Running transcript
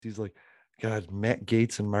He's like, God, Matt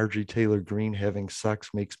Gates and Marjorie Taylor Greene having sex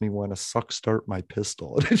makes me want to suck start my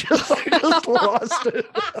pistol. And I just lost it.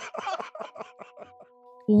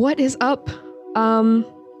 What is up?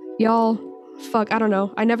 Y'all, fuck, I don't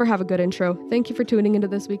know. I never have a good intro. Thank you for tuning into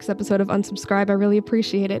this week's episode of Unsubscribe. I really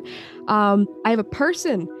appreciate it. I have a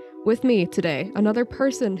person with me today, another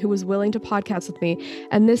person who was willing to podcast with me.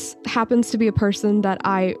 And this happens to be a person that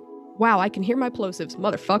wow, I can hear my plosives,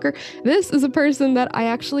 motherfucker. This is a person that I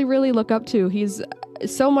actually really look up to. He's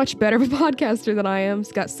so much better of a podcaster than I am.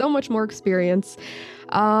 He's got so much more experience.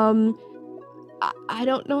 I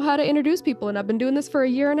don't know how to introduce people, and I've been doing this for a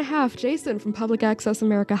year and a half. Jason from Public Access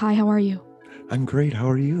America. Hi, how are you? I'm great. How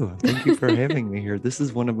are you? Thank you for having me here. This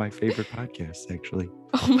is one of my favorite podcasts, actually.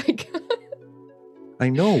 Oh my God. I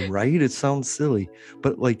know, right? It sounds silly,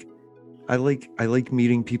 but like, I like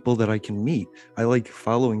meeting people that I can meet. I like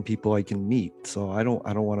following people I can meet. So I don't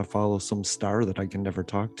want to follow some star that I can never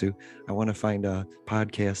talk to. I want to find a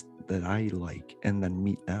podcast that I like and then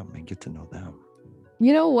meet them and get to know them.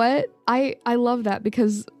 You know what? I love that,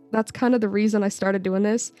 because that's kind of the reason I started doing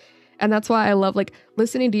this. And that's why I love like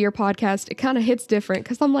listening to your podcast. It kind of hits different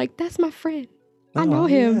because I'm like, that's my friend. I know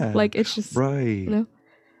him. Yeah. Like, it's just, right. You know,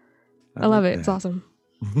 I love it. It's awesome.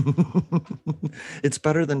 It's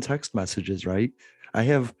better than text messages, right?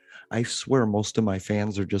 I swear most of my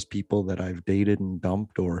fans are just people that I've dated and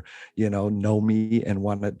dumped, or, know me and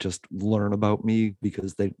want to just learn about me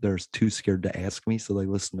because they're too scared to ask me. So they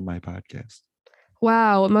listen to my podcast.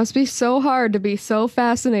 Wow, it must be so hard to be so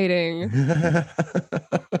fascinating.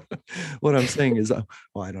 What I'm saying is,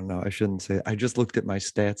 I don't know. I shouldn't say it. I just looked at my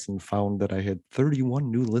stats and found that I had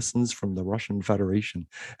 31 new listens from the Russian Federation,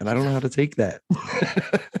 and I don't know how to take that.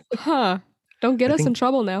 Huh. Don't get us in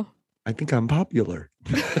trouble now. I think I'm popular.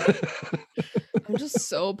 I'm just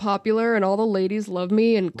so popular and all the ladies love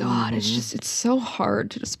me, and God, it's so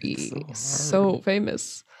hard to just be so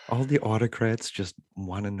famous. All the autocrats just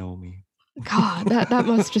want to know me. God, that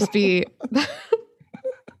must just be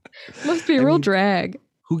must be a real drag.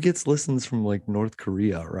 Who gets listens from like North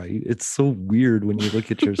Korea, right? It's so weird when you look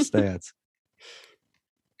at your stats.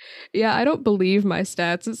 Yeah, I don't believe my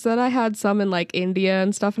stats. It said I had some in like India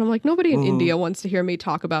and stuff, and I'm like, nobody in India wants to hear me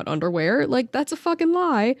talk about underwear. Like, that's a fucking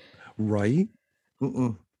lie. Right?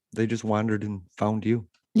 They just wandered and found you.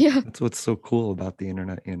 Yeah. That's what's so cool about the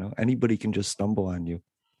internet, Anybody can just stumble on you.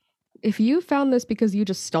 If you found this because you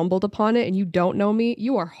just stumbled upon it and you don't know me,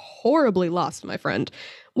 you are horribly lost, my friend.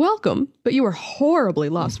 Welcome, but you are horribly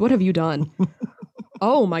lost. What have you done?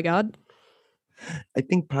 Oh my God. I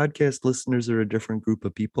think podcast listeners are a different group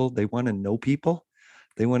of people. They want to know people.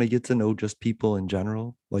 They want to get to know just people in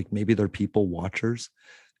general. Like maybe they're people watchers,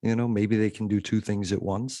 maybe they can do two things at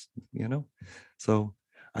once, So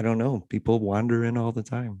I don't know. People wander in all the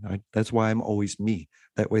time. That's why I'm always me.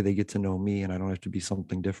 That way they get to know me and I don't have to be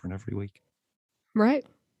something different every week. Right.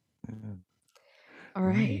 Yeah. All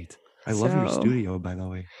right. I love your studio, by the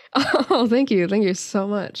way. Oh, thank you. Thank you so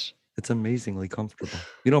much. It's amazingly comfortable.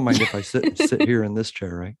 You don't mind if I sit here in this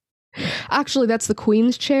chair, right? Actually, that's the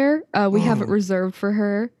Queen's chair. We have it reserved for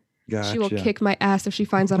her. Gotcha. She will kick my ass if she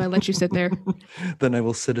finds out I let you sit there. Then I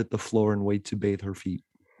will sit at the floor and wait to bathe her feet.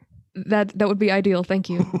 That would be ideal. Thank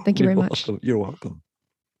you. Thank you very much. You're welcome.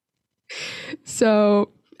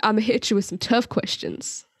 So I'm going to hit you with some tough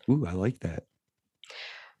questions. Ooh, I like that.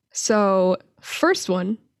 So first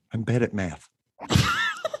one. I'm bad at math.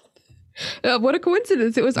 What a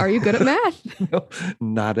coincidence. It was, are you good at math? No,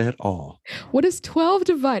 not at all. What is 12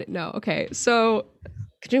 divided? No. Okay. So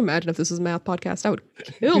could you imagine if this was a math podcast? I would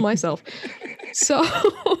kill myself. So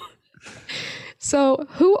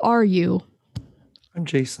who are you? I'm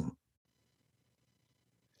Jason.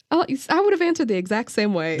 Oh, I would have answered the exact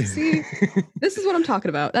same way. See, this is what I'm talking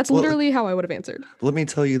about. That's literally how I would have answered. Let me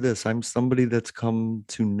tell you this. I'm somebody that's come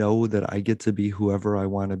to know that I get to be whoever I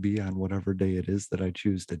want to be on whatever day it is that I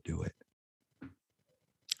choose to do it.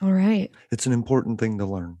 All right. It's an important thing to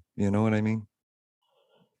learn. You know what I mean?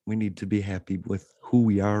 We need to be happy with who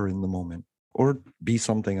we are in the moment, or be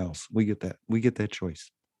something else. We get that. We get that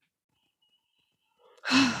choice.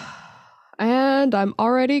 And I'm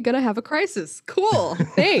already going to have a crisis. Cool.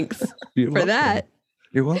 Thanks for that.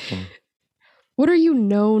 You're welcome. What are you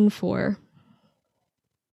known for?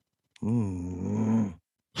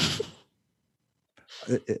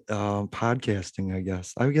 Podcasting, I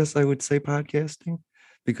guess. I guess I would say podcasting,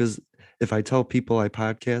 because if I tell people I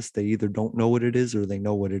podcast, they either don't know what it is or they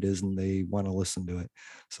know what it is and they want to listen to it.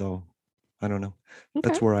 So I don't know.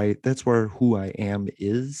 Okay. That's where who I am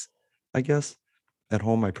is, I guess. At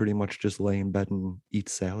home, I pretty much just lay in bed and eat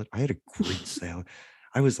salad. I had a great salad.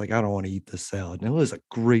 I was like, I don't want to eat this salad. And it was a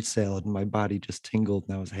great salad, and my body just tingled,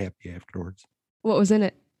 and I was happy afterwards. What was in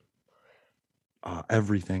it?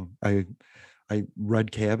 Everything. I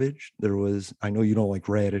red cabbage. There was, I know you don't like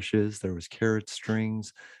radishes. There was carrot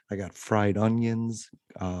strings. I got fried onions,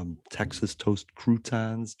 Texas toast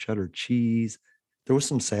croutons, cheddar cheese. There was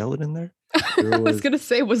some salad in there. There I was was, gonna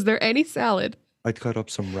say, was there any salad? I cut up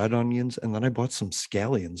some red onions, and then I bought some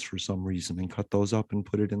scallions for some reason and cut those up and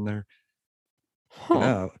put it in there. Huh.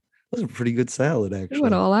 Yeah, it was a pretty good salad, You went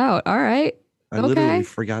actually. all out. All right. I literally Okay.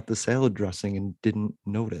 forgot the salad dressing and didn't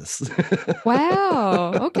notice.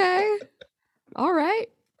 Wow. Okay. All right.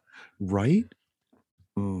 Right?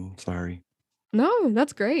 Sorry. No,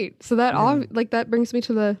 that's great. So that all Yeah, like that brings me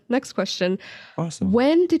to the next question. awesome.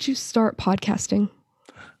 When did you start podcasting?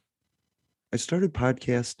 I started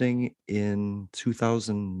podcasting in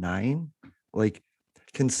 2009, like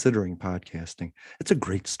considering podcasting. It's a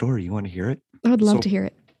great story. You want to hear it? I would love So, to hear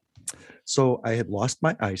it. so I had lost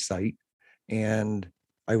my eyesight, and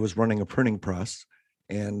I was running a printing press,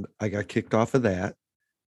 and I got kicked off of that.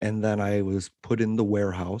 And then I was put in the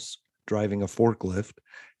warehouse driving a forklift.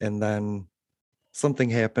 And then something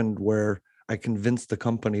happened where I convinced the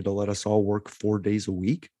company to let us all work 4 days a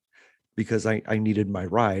week because I needed my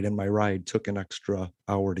ride, and my ride took an extra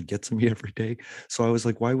hour to get to me every day. So I was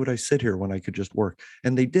like, why would I sit here when I could just work?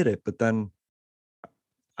 And they did it. But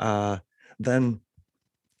uh, then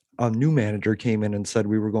a new manager came in and said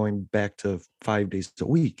we were going back to 5 days a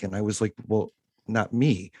week. And I was like, well, not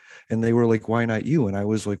me. And they were like, why not you? And I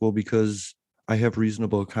was like, well, because I have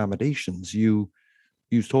reasonable accommodations. You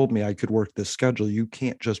told me I could work this schedule. You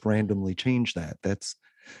can't just randomly change that. That's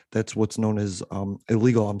what's known as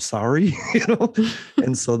illegal. I'm sorry, you know.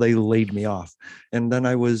 And so they laid me off. And then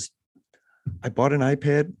I bought an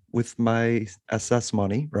iPad with my SS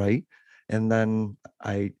money, right? And then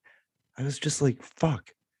I was just like,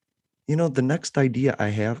 fuck, the next idea I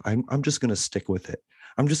have, I'm just gonna stick with it.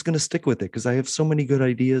 I'm just gonna stick with it because I have so many good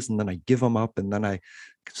ideas, and then I give them up, and then I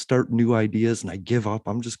start new ideas and I give up.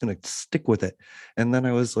 I'm just gonna stick with it. And then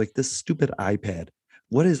I was like, this stupid iPad,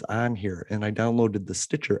 what is on here? And I downloaded the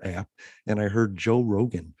Stitcher app, and I heard Joe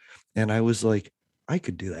Rogan, and I was like, I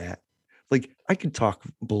could do that. Like, I could talk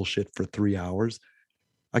bullshit for 3 hours.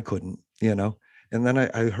 I couldn't. And then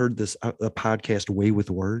I heard this a podcast, Way with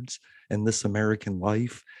Words, and This American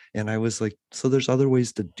Life. And I was like, so there's other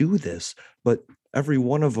ways to do this, but every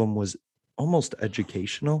one of them was almost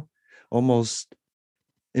educational, almost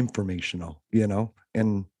informational.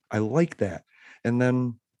 And I like that. And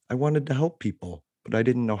then I wanted to help people, but I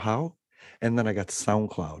didn't know how. And then I got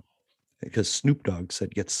SoundCloud because Snoop Dogg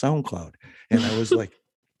said, get SoundCloud. And I was like,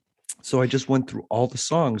 so I just went through all the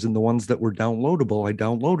songs, and the ones that were downloadable, I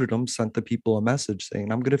downloaded them, sent the people a message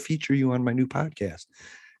saying, I'm going to feature you on my new podcast.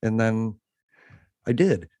 And then I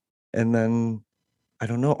did. And then I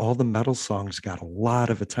don't know, all the metal songs got a lot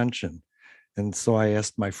of attention. And so I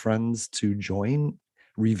asked my friends to join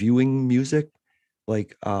reviewing music.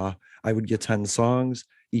 Like I would get 10 songs.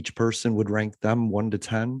 Each person would rank them 1 to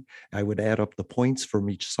 10. I would add up the points from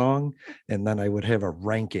each song, and then I would have a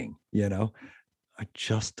ranking. I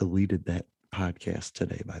just deleted that podcast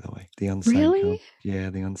today, by the way. The unsigned Really? count.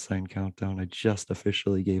 Yeah, the unsigned countdown. I just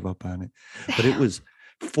officially gave up on it. But it was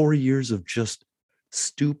 4 years of just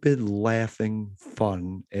stupid laughing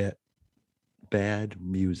fun at bad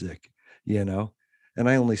music. And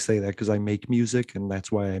I only say that because I make music, and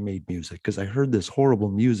that's why I made music, because I heard this horrible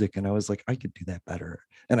music and I was like, I could do that better.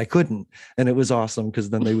 And I couldn't. And it was awesome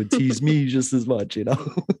because then they would tease me just as much.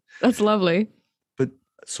 That's lovely. But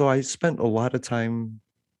so I spent a lot of time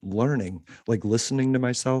learning, like listening to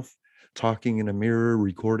myself, talking in a mirror,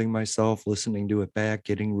 recording myself, listening to it back,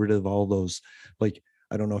 getting rid of all those, like,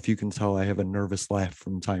 I don't know if you can tell, I have a nervous laugh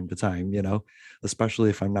from time to time, especially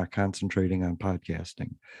if I'm not concentrating on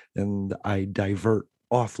podcasting. And I divert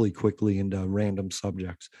awfully quickly into random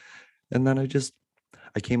subjects. And then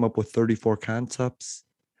I came up with 34 concepts.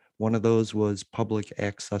 One of those was public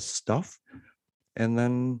access stuff. And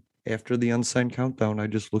then after the unsigned countdown, I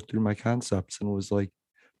just looked through my concepts and was like,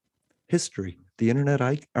 history. The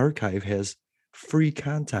Internet Archive has free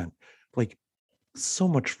content, like so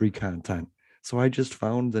much free content. So I just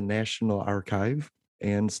found the National Archive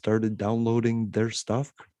and started downloading their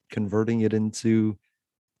stuff, converting it into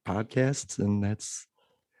podcasts. And that's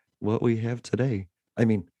what we have today. I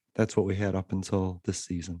mean, that's what we had up until this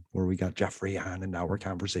season, where we got Jeffrey on, and now we're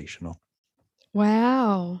conversational.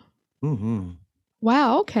 Wow. Mm-hmm.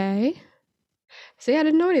 Wow. Okay. See, I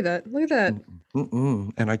didn't know any of that. Look at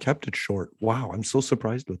And I kept it short. Wow, I'm so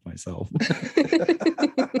surprised with myself.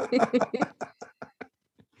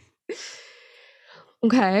 that.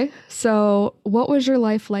 Okay. So, what was your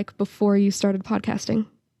life like before you started podcasting?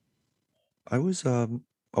 I was a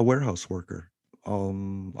warehouse worker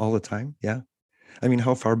all the time. Yeah. I mean,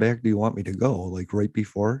 how far back do you want me to go? Like right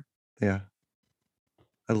before? Yeah.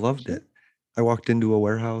 I loved Sure. it. I walked into a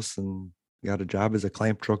warehouse and got a job as a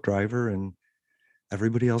clamp truck driver, and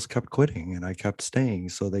everybody else kept quitting and I kept staying.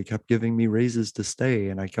 So they kept giving me raises to stay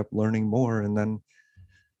and I kept learning more. And then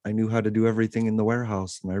I knew how to do everything in the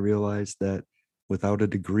warehouse. And I realized that without a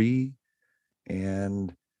degree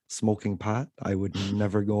and smoking pot, I would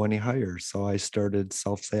never go any higher. So I started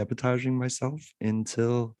self sabotaging myself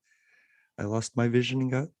until I lost my vision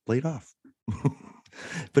and got laid off.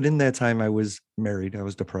 But in that time, I was married. I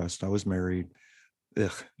was depressed. I was married.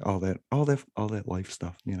 Ugh, all that life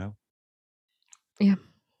stuff, you know? Yeah.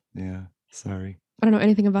 Yeah. Sorry. I don't know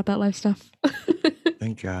anything about that life stuff.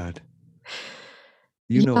 Thank God.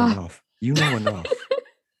 You know Yeah. enough. You know enough.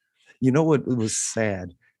 You know what was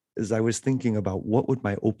sad is I was thinking about what would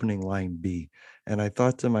my opening line be? And I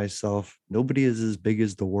thought to myself, nobody is as big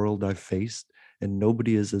as the world I've faced, and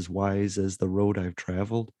nobody is as wise as the road I've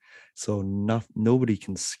traveled. So nobody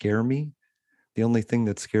can scare me. The only thing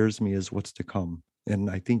that scares me is what's to come. And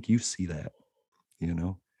I think you see that, you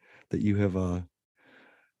know, that you have a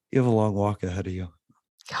long walk ahead of you.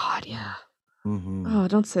 God, yeah. Mm-hmm. Oh,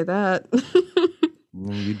 don't say that.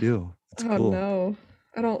 You do. It's Oh cool. no.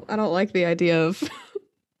 I don't like the idea of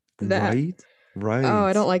that. Right? Oh, I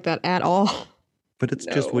Right. don't like that at all. But it's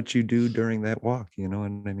just No. what you do during that walk, you know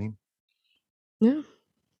what I mean? Yeah.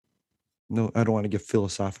 No, I don't want to get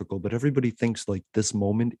philosophical, but everybody thinks like this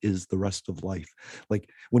moment is the rest of life. Like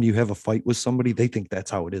when you have a fight with somebody, they think that's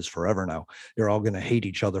how it is forever now. You're all going to hate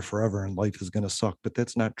each other forever and life is going to suck. But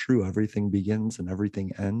that's not true. Everything begins and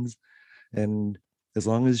everything ends. And as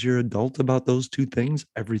long as you're adult about those two things,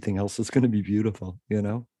 everything else is going to be beautiful, you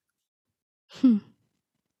know? Hmm.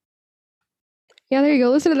 Yeah, there you go.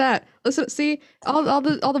 Listen to that. Listen, see all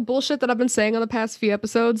the bullshit that I've been saying on the past few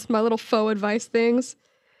episodes, my little faux advice things.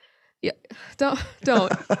 Yeah, don't,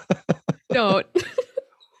 don't.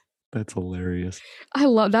 That's hilarious. I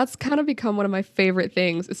love that's kind of become one of my favorite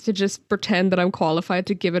things is to just pretend that I'm qualified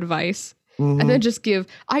to give advice and then Hmm. just give.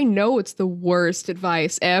 I know it's the worst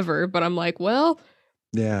advice ever, but I'm like, well,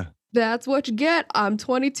 Yeah. that's what you get. I'm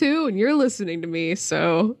 22 and you're listening to me,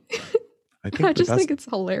 so I I think the just best think it's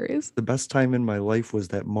hilarious. the best time in my life was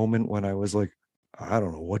that moment when I was like, I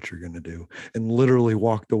don't know what you're going to do, and literally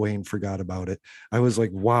walked away and forgot about it. I was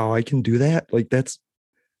like, wow, I can do that. Like that's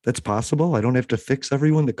possible. I don't have to fix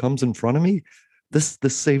everyone that comes in front of me. This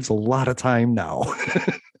saves a lot of time now.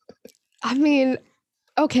 I mean,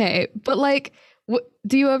 okay, but like,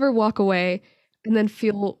 do you ever walk away and then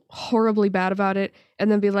feel horribly bad about it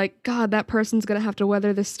and then be like, God, that person's gonna have to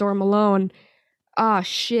weather this storm alone? Ah,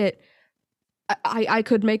 shit. I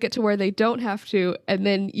could make it to where they don't have to, and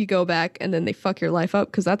then you go back and then they fuck your life up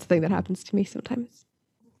because that's the thing that happens to me sometimes.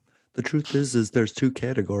 The truth is there's two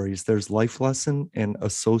categories. There's life lesson and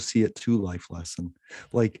associate to life lesson.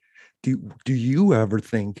 Like, do you ever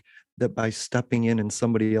think that by stepping in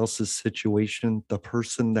somebody else's situation, the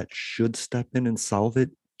person that should step in and solve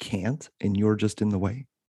it can't, and you're just in the way?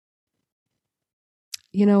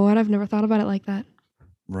 You know what? I've never thought about it like that.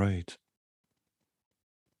 Right.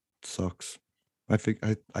 Sucks. I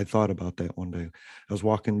thought about that one day. I was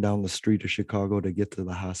walking down the street of Chicago to get to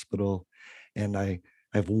the hospital, and I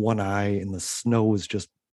have one eye, and the snow was just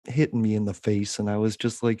hitting me in the face, and I was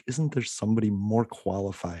just like, "Isn't there somebody more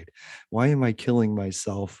qualified? Why am I killing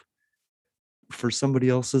myself for somebody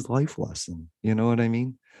else's life lesson?" You know what I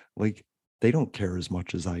mean? Like they don't care as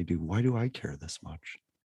much as I do. Why do I care this much?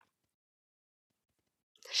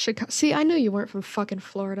 Chicago. See, I knew you weren't from fucking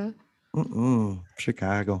Florida. Mm-mm.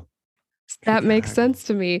 Chicago, That makes Chicago. sense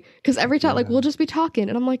to me because every time, like, Yeah. we'll just be talking,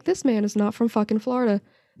 and I'm like, this man is not from fucking Florida.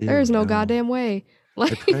 There Ew, is no no. goddamn way.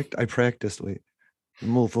 Like, I practiced. Wait, the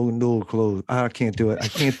motherfucking door closed. I can't do it. I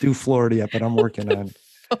can't do Florida yet, but I'm what working the on it.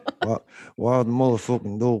 fuck? Why the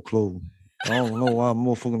motherfucking door closed? I don't know why the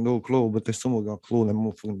motherfucking door closed, but there's someone got closed that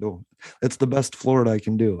motherfucking door. It's the best Florida I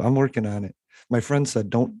can do. I'm working on it. My friend said,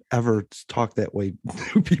 don't ever talk that way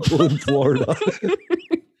to people in Florida.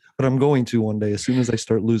 But I'm going to one day as soon as I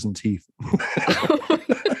start losing teeth.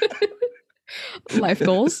 Life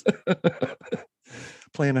goals.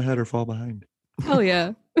 Plan ahead or fall behind. Hell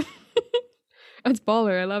yeah. That's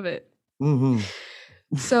baller. I love it. Mm-hmm.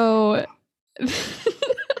 So,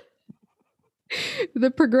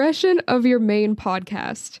 the progression of your main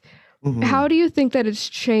podcast, Mm-hmm. how do you think that it's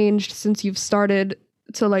changed since you've started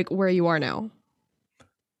to like where you are now?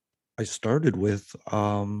 I started with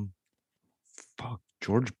fuck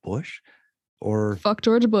George Bush. or Fuck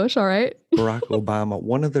George Bush, all right. Barack Obama,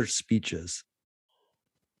 one of their speeches.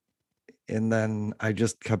 And then I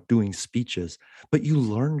just kept doing speeches. But you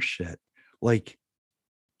learn shit. Like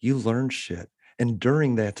you learn shit. And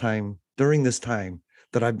during this time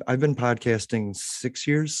that I've been podcasting 6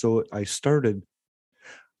 years. So I started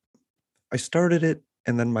it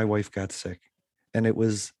and then my wife got sick. And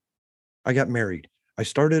I got married. I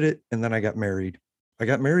started it and then I got married. I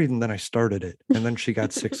got married and then I started it. And then she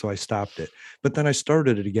got sick, so I stopped it. But then I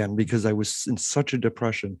started it again because I was in such a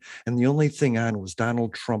depression. And the only thing on was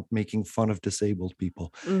Donald Trump making fun of disabled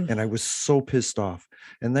people. And I was so pissed off.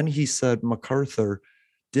 And then he said MacArthur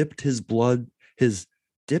dipped his bullets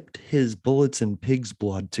in pig's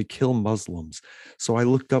blood to kill Muslims. So I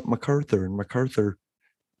looked up MacArthur, and MacArthur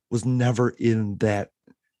was never in that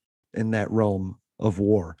realm of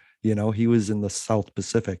war. He was in the South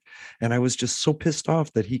Pacific. And I was just so pissed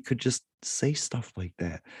off that he could just say stuff like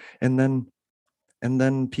that. And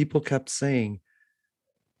then people kept saying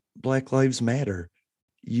Black Lives Matter.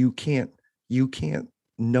 You can't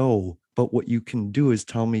know, but what you can do is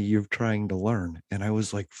tell me you're trying to learn. And I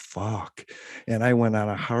was like, fuck. And I went on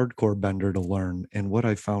a hardcore bender to learn. And what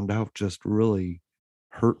I found out just really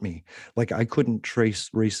hurt me. Like I couldn't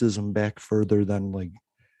trace racism back further than like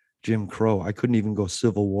Jim Crow. I couldn't even go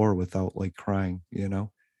Civil War without like crying. Yeah.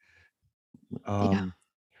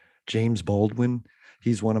 James Baldwin,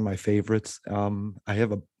 he's one of my favorites. I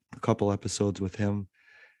have a couple episodes with him.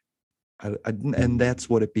 And that's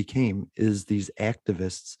what it became, is these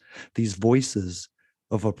activists, these voices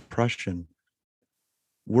of oppression.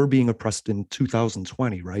 We're being oppressed in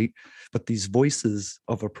 2020, right? But these voices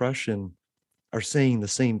of oppression are saying the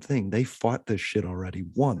same thing. They fought this shit already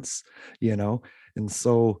once, and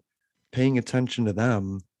so paying attention to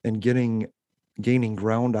them and gaining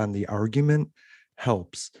ground on the argument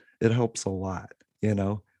helps. It helps a lot.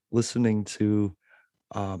 Listening to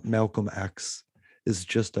Malcolm X is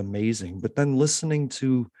just amazing. But then listening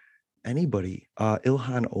to anybody,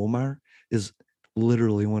 Ilhan Omar is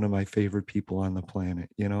literally one of my favorite people on the planet,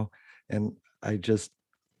 and I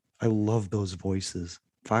love those voices.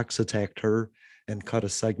 Fox attacked her and cut a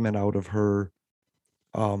segment out of her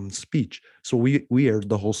speech. So we aired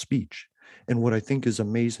the whole speech. And what I think is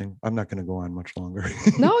amazing, I'm not going to go on much longer.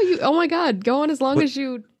 No, oh my God, go on as long as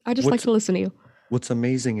you, I just like to listen to you. What's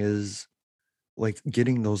amazing is like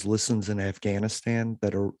getting those listens in Afghanistan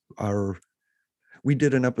that are we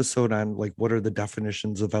did an episode on like what are the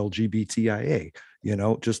definitions of LGBTIA,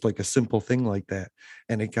 just like a simple thing like that.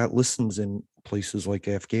 And it got listens in places like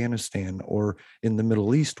Afghanistan or in the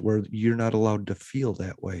Middle East where you're not allowed to feel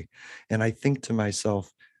that way. And I think to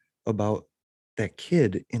myself about that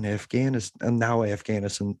kid in Afghanistan, and now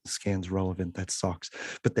Afghanistan scan's relevant. That sucks.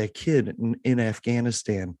 But that kid in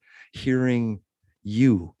Afghanistan hearing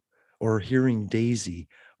you or hearing Daisy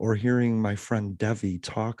or hearing my friend Devi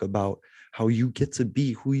talk about how you get to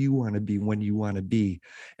be who you want to be when you want to be,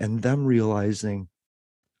 and them realizing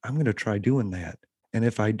I'm going to try doing that. And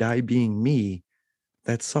if I die being me,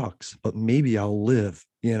 that sucks, but maybe I'll live,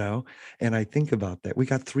 And I think about that. We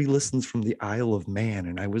got 3 listens from the Isle of Man.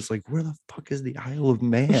 And I was like, where the fuck is the Isle of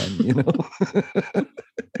Man,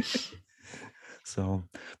 So,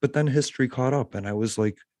 but then history caught up and I was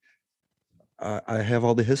like, I have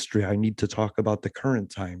all the history. I need to talk about the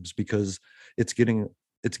current times because it's getting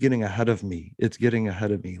ahead of me. It's getting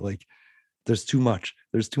ahead of me. Like there's too much.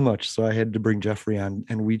 So I had to bring Jeffrey on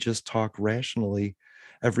and we just talk rationally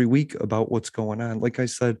every week about what's going on. Like I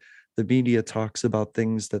said, the media talks about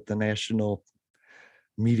things that the national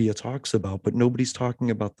media talks about, but nobody's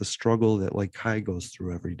talking about the struggle that like Kai goes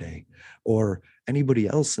through every day or anybody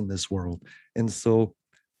else in this world. And so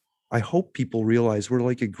I hope people realize we're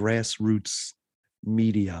like a grassroots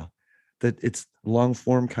media, that it's long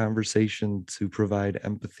form conversation to provide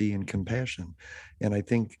empathy and compassion. And I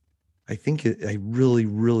really,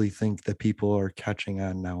 really think that people are catching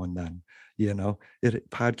on now and then,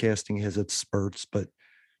 podcasting has its spurts, but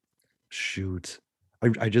shoot,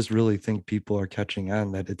 I just really think people are catching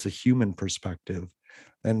on that it's a human perspective.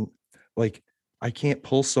 And like, I can't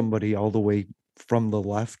pull somebody all the way from the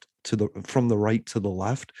right to the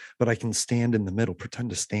left, but I can stand in the middle, pretend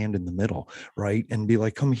to stand in the middle, right? And be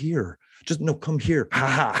like, come here. Just no, come here. Ha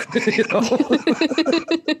ha.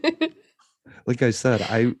 Like I said,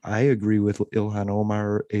 I agree with Ilhan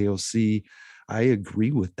Omar, AOC. I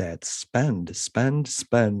agree with that. Spend, because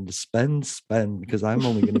I'm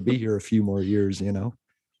only going to be here a few more years, I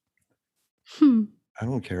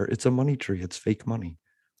don't care. It's a money tree. It's fake money.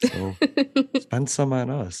 So spend some on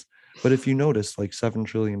us. But if you notice, like $7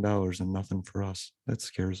 trillion and nothing for us, that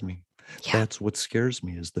scares me. Yeah. That's what scares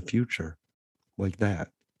me, is the future like that.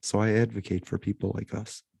 So I advocate for people like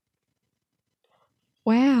us.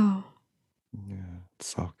 Wow. Yeah, it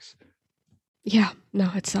sucks. Yeah, no,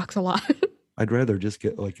 it sucks a lot. I'd rather just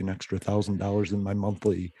get like an extra $1,000 in my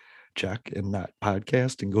monthly check and not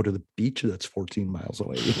podcast and go to the beach that's 14 miles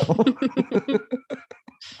away, you know?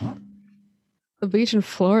 The beach in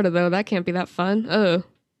Florida, though, that can't be that fun. Oh.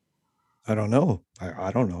 I don't know.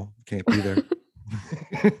 I don't know. Can't be there.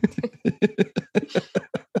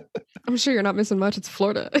 I'm sure you're not missing much. It's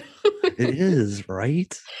Florida. It is,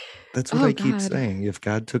 right? That's what Oh, I keep God. saying. If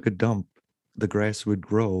God took a dump, the grass would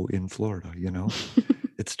grow in Florida, you know?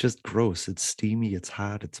 It's just gross. It's steamy, it's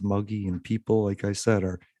hot, it's muggy, and people, like I said,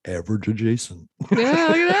 are average adjacent. Yeah,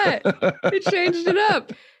 look at that. It changed it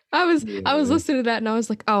up. I was Yeah. listening to that and I was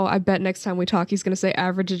like, oh, I bet next time we talk he's gonna say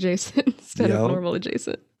average adjacent instead of Yep. normal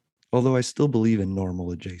adjacent. Although I still believe in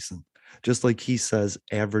normal adjacent. Just like he says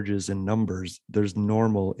averages in numbers, there's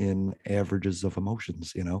normal in averages of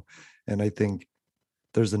emotions, you know? And I think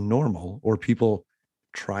there's a normal, or people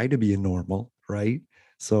try to be a normal, right?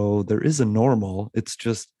 So there is a normal. It's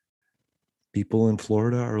just people in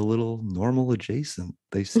Florida are a little normal adjacent.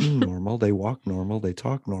 They seem normal, they walk normal, they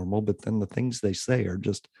talk normal, but then the things they say are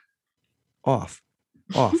just off,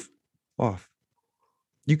 off, off.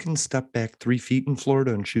 You can step back 3 feet in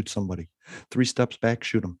Florida and shoot somebody. 3 steps back,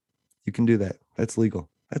 shoot them. You can do that. That's legal.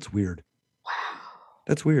 That's weird. Wow.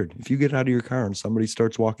 That's weird. If you get out of your car and somebody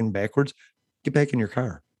starts walking backwards, get back in your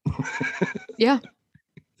car. Yeah.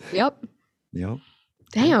 Yep. Yep.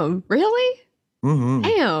 Damn. Really? Mm-hmm.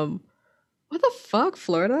 Damn. What the fuck,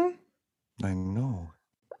 Florida? I know.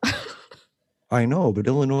 I know, but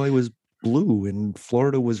Illinois was blue and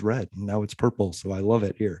Florida was red. And now it's purple. So I love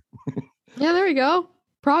it here. Yeah, there we go.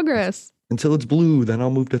 Progress. Until it's blue, then I'll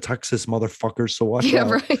move to Texas, motherfuckers. So watch Yeah,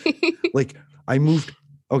 out. right. Like I moved.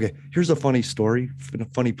 Okay, here's a funny story, a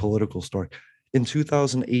funny political story. In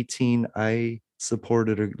 2018, I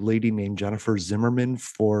supported a lady named Jennifer Zimmerman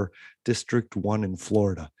for District 1 in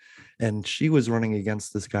Florida. And she was running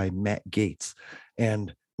against this guy, Matt Gaetz.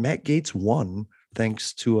 And Matt Gaetz won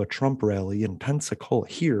thanks to a Trump rally in Pensacola,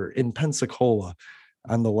 here in Pensacola,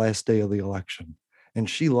 on the last day of the election. And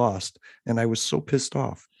she lost. And I was so pissed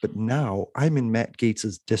off. But now I'm in Matt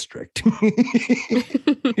Gaetz's district.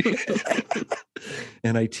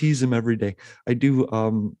 And I tease him every day. I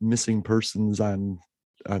do missing persons on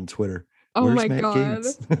Twitter. Oh Where's my Matt God.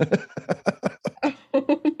 Gaetz?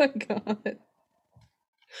 Oh my God.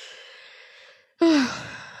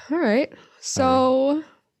 All right. So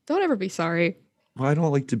don't ever be sorry. Well, I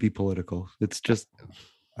don't like to be political. It's just,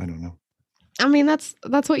 I don't know. I mean, that's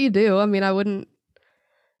what you do. I mean, I wouldn't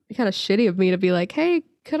be kind of shitty of me to be like, hey,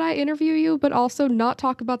 could I interview you, but also not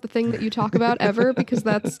talk about the thing that you talk about ever because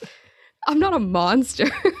I'm not a monster.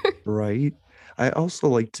 Right. I also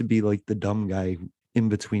like to be like the dumb guy in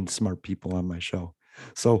between smart people on my show.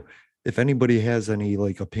 So if anybody has any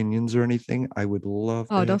like opinions or anything, I would love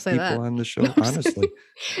to Oh, don't have say people that. on the show, No, honestly.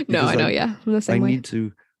 no, I Because know. Yeah, I'm the I same way. need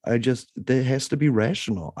to, it has to be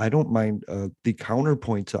rational. I don't mind the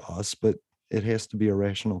counterpoint to us, but it has to be a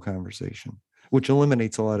rational conversation, which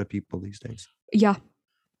eliminates a lot of people these days. Yeah,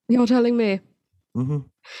 you're telling me. Hmm.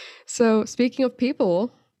 So speaking of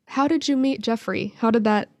people, how did you meet Jeffrey? How did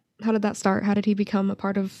that start? How did he become a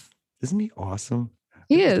part of? Isn't he awesome?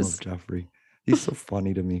 He I just is. love Jeffrey. He's so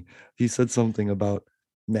funny to me. He said something about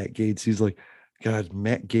Matt Gaetz. He's like, God,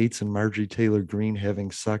 Matt Gaetz and Marjorie Taylor Greene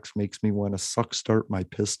having sex makes me want to suck start my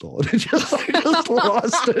pistol. And I just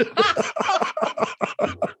lost it.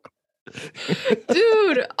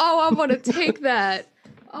 Dude, oh, I want to take that.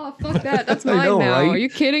 Oh, fuck that. That's I mine know, now. right? Are you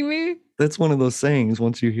kidding me? That's one of those sayings.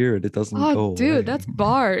 Once you hear it, it doesn't go Oh, dude, away. that's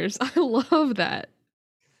bars. I love that.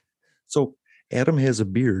 So Adam Has a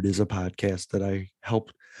Beard is a podcast that I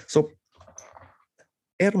helped. So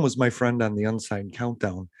Adam was my friend on the Unsigned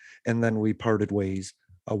Countdown, and then we parted ways.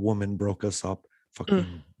 A woman broke us up.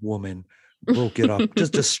 Fucking woman broke it up,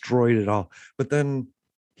 just destroyed it all. But then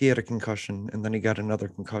he had a concussion, and then he got another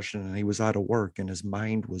concussion, and he was out of work, and his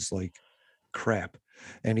mind was like crap.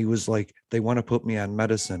 And he was like, they want to put me on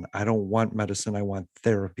medicine. I don't want medicine. I want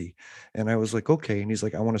therapy. And I was like, okay. And he's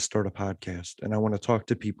like, I want to start a podcast and I want to talk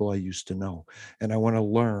to people I used to know. And I want to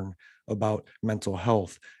learn about mental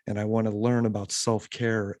health. And I want to learn about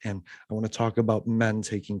self-care. And I want to talk about men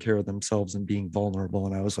taking care of themselves and being vulnerable.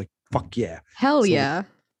 And I was like, fuck yeah. Hell So- yeah.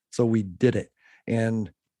 So we did it.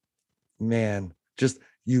 And man, just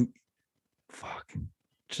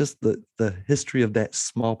the history of that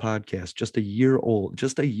small podcast, just a year old,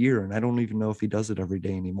 just a year. And I don't even know if he does it every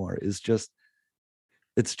day anymore. It's just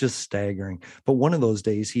staggering. But one of those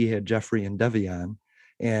days he had Jeffrey and Devi on,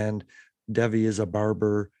 and Devi is a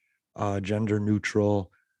barber, gender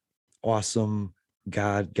neutral, awesome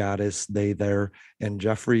god, goddess, they, there. And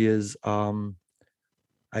Jeffrey is,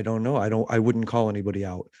 I don't know. I wouldn't call anybody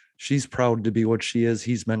out. She's proud to be what she is.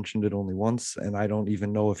 He's mentioned it only once, and I don't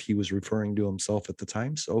even know if he was referring to himself at the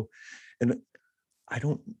time. So, and I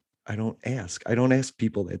don't, I don't ask. I don't ask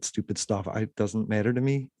people that stupid stuff. It doesn't matter to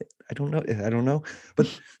me. I don't know. I don't know.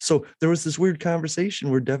 But so there was this weird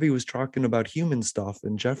conversation where Debbie was talking about human stuff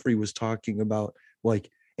and Jeffrey was talking about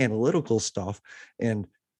like analytical stuff, and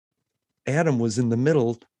Adam was in the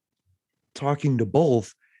middle talking to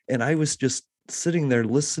both. And I was just sitting there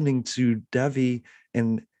listening to Debbie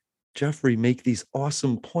and Jeffrey make these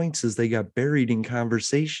awesome points as they got buried in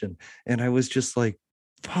conversation. And I was just like,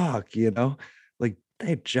 fuck, like,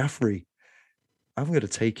 hey, Jeffrey, I'm going to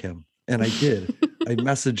take him. And I did. I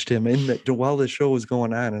messaged him while the show was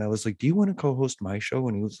going on. And I was like, do you want to co-host my show?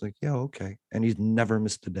 And he was like, yeah, okay. And he's never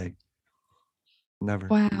missed a day. Never.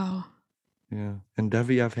 Wow. Yeah. And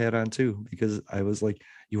Debbie I've had on too, because I was like,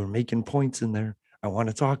 you were making points in there. I want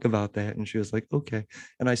to talk about that. And she was like, okay.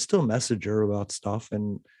 And I still message her about stuff.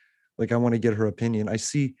 And like, I want to get her opinion. I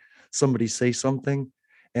see somebody say something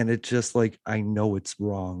and it's just like, I know it's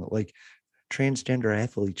wrong. Like transgender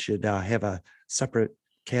athletes should have a separate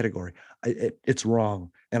category. It's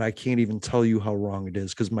wrong. And I can't even tell you how wrong it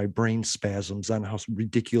is because my brain spasms on how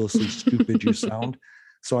ridiculously stupid you sound.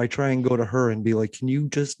 So I try and go to her and be like, can you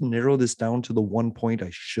just narrow this down to the one point I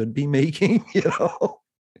should be making?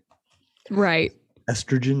 Right.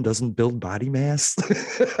 Estrogen doesn't build body mass.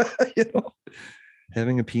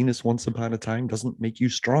 Having a penis once upon a time doesn't make you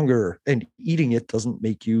stronger, and eating it doesn't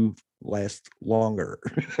make you last longer.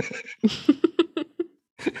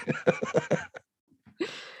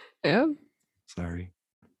 Yeah. Sorry.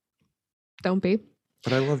 Don't be.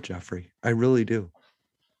 But I love Jeffrey. I really do.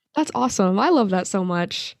 That's awesome. I love that so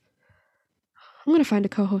much. I'm going to find a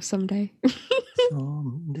co-host someday.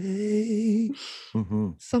 Someday.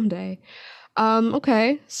 Someday.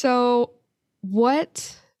 Okay. So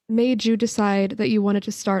what made you decide that you wanted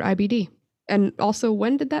to start IBD? And also,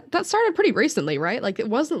 when did that started pretty recently, right? Like it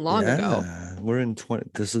wasn't long ago. We're in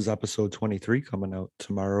this is episode 23 coming out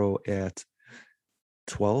tomorrow at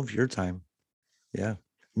 12 your time. Yeah.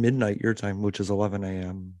 Midnight your time, which is 11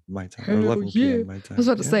 a.m. my time. Or 11 p.m. my time. I was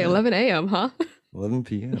about to say 11 a.m., huh? 11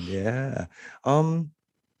 p.m. Yeah.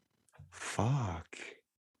 Fuck.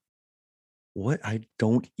 What? I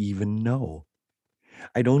don't even know.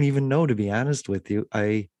 I don't even know, to be honest with you.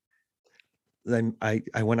 I went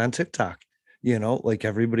on TikTok, like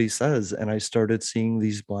everybody says, and I started seeing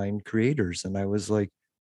these blind creators, and I was like,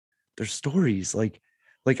 their stories, like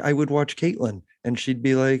I would watch Caitlin and she'd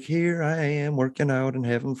be like, here I am working out and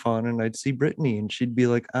having fun. And I'd see Brittany and she'd be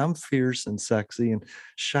like, I'm fierce and sexy and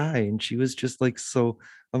shy. And she was just like so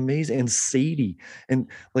amazing. And Sadie and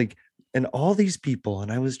like, and all these people.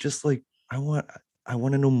 And I was just like, I want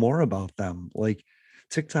to know more about them. Like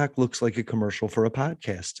TikTok looks like a commercial for a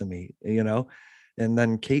podcast to me, And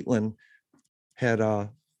then Caitlin she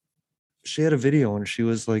had a video and she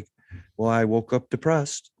was like, well, I woke up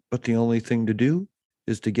depressed, but the only thing to do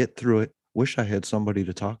is to get through it. Wish I had somebody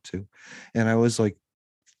to talk to. And I was like,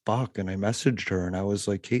 fuck. And I messaged her and I was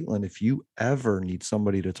like, Caitlin, if you ever need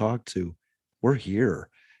somebody to talk to, we're here.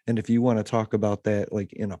 And if you want to talk about that,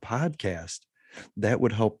 like in a podcast, that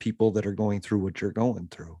would help people that are going through what you're going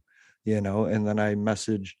through, And then I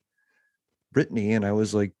messaged Brittany and I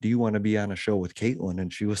was like, do you want to be on a show with Caitlin?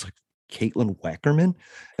 And she was like, Caitlin Wackerman?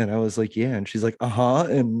 And I was like, yeah. And she's like, uh-huh.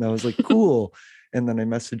 And I was like, cool. And then I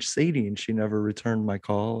messaged Sadie and she never returned my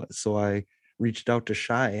call. So I reached out to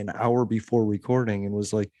Shy an hour before recording and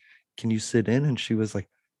was like, can you sit in? And she was like,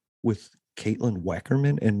 with Caitlin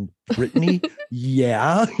Wackerman and Brittany?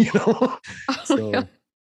 Yeah. So, yeah.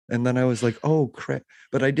 And then I was like, oh crap.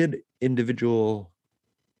 But I did a two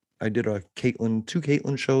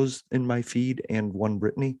Caitlin shows in my feed and one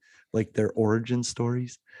Brittany, like their origin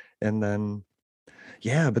stories. And then,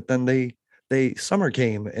 but then summer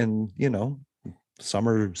came and,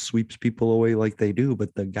 summer sweeps people away like they do.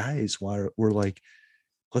 But the guys were like,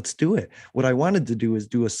 let's do it. What I wanted to do is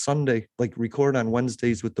do a Sunday, like record on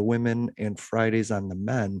Wednesdays with the women and Fridays on the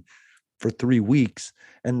men for 3 weeks.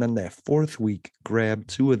 And then that fourth week, grab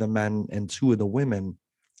 2 of the men and 2 of the women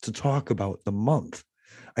to talk about the month.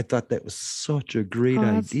 I thought that was such a great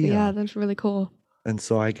idea. Yeah, that's really cool. And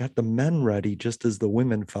so I got the men ready just as the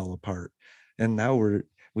women fell apart. And now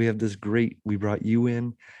we have this great, we brought you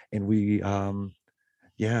in and we,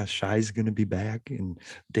 Shy's going to be back. And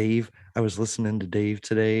Dave, I was listening to Dave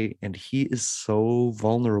today and he is so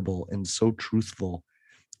vulnerable and so truthful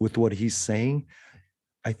with what he's saying.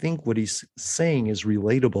 I think what he's saying is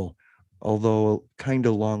relatable, although kind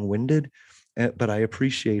of long-winded. but I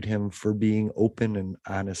appreciate him for being open and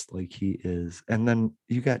honest like he is. And then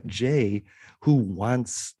you got Jay, who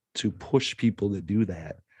wants to push people to do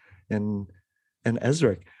that, and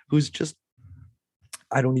Ezric, who's just,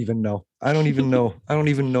 I don't even know. I don't even know. I don't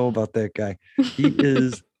even know about that guy.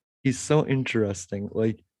 He's so interesting.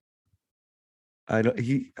 Like, I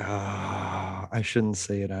shouldn't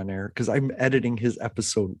say it on air because I'm editing his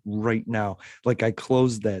episode right now. Like, I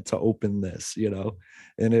closed that to open this,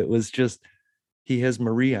 and it was just, he has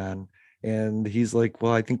Marie on, and he's like,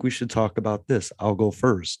 well, I think we should talk about this. I'll go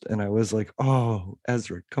first. And I was like, oh,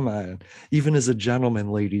 Ezra, come on. Even as a gentleman,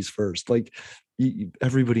 ladies first. Like,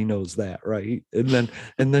 everybody knows that, right? And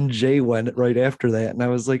then Jay went right after that, and I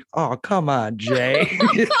was like, oh, come on, Jay.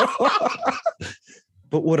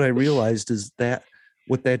 But what I realized is that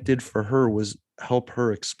what that did for her was help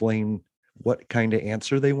her explain what kind of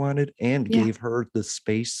answer they wanted, and gave her the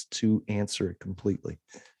space to answer it completely.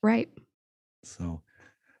 Right. So,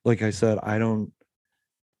 like I said, I don't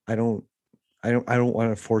want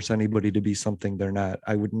to force anybody to be something they're not.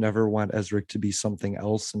 I would never want Ezric to be something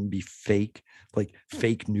else and be fake. Like,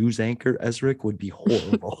 fake news anchor Ezric would be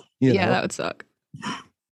horrible. That would suck.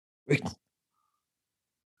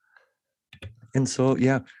 And so,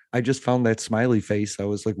 yeah, I just found that smiley face. I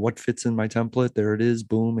was like, what fits in my template? There it is.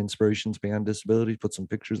 Boom. Inspirations Beyond Disability. Put some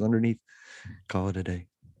pictures underneath. Call it a day.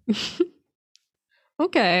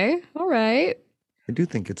 Okay. All right. I do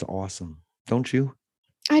think it's awesome. Don't you?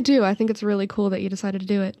 I do. I think it's really cool that you decided to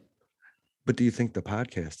do it. But do you think the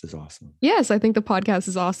podcast is awesome? Yes, I think the podcast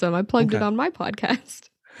is awesome. I plugged it on my podcast.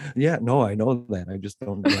 Yeah, no, I know that. I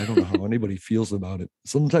don't know how anybody feels about it.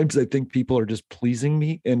 Sometimes I think people are just pleasing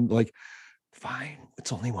me, and like, fine,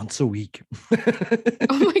 it's only once a week.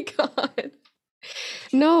 Oh my God.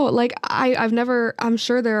 No, like I'm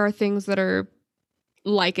sure there are things that are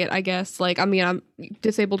like it, I guess. Like, I mean, I'm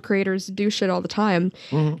disabled creators do shit all the time,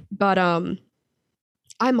 but I'm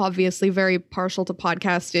obviously very partial to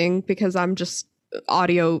podcasting because I'm just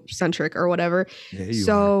audio centric or whatever. Yeah,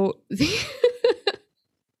 so the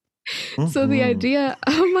so the idea,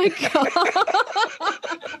 oh my God.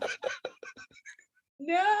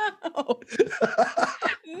 No.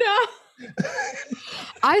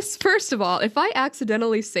 First of all, if I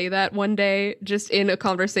accidentally say that one day just in a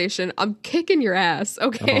conversation, I'm kicking your ass,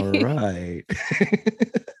 okay? All right.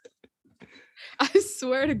 I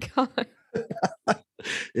swear to God.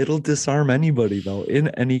 It'll disarm anybody though, in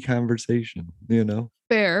any conversation,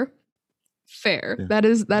 Fair. Yeah. That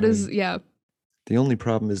is The only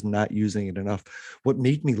problem is not using it enough. What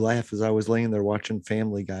made me laugh is I was laying there watching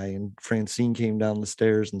Family Guy, and Francine came down the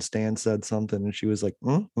stairs, and Stan said something, and she was like,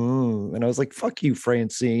 and I was like, fuck you,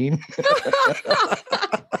 Francine.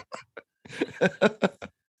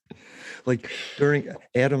 Like, during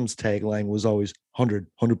Adam's tagline was always 100%,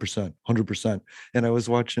 100%. And I was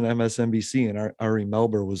watching MSNBC, and Ari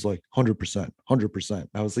Melber was like 100%, 100%.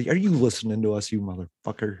 I was like, are you listening to us, you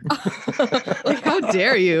motherfucker? Like, how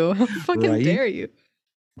dare you? How fucking dare you?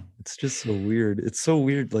 It's just so weird. It's so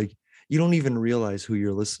weird. Like, you don't even realize who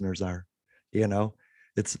your listeners are,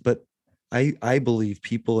 but I believe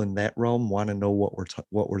people in that realm want to know what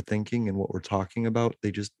we're thinking and what we're talking about.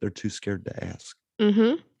 They're too scared to ask.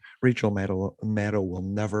 Rachel Maddow will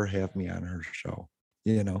never have me on her show,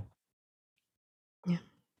 Yeah.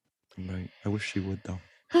 Right. I wish she would, though.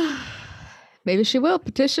 Maybe she will.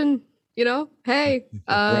 Petition, hey,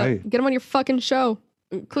 right. Get him on your fucking show.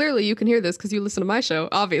 Clearly you can hear this because you listen to my show,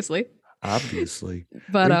 obviously.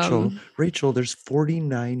 But Rachel, there's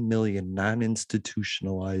 49 million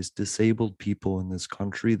non-institutionalized disabled people in this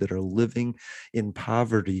country that are living in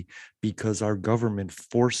poverty because our government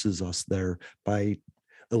forces us there by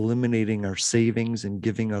eliminating our savings and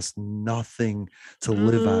giving us nothing to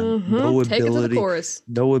live on.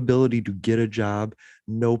 No ability to get a job,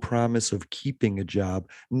 no promise of keeping a job,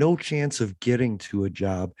 no chance of getting to a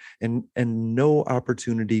job, and no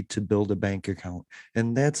opportunity to build a bank account.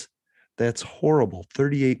 And that's horrible.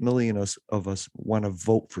 38 million of us want to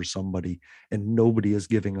vote for somebody, and nobody is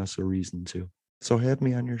giving us a reason to. So have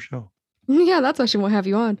me on your show. Yeah, that's why she won't have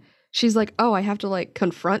you on. She's like, oh, I have to like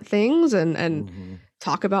confront things and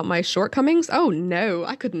talk about my shortcomings. Oh no,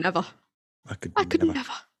 I could never. I could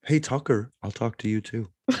never. Hey Tucker, I'll talk to you too.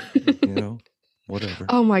 Whatever.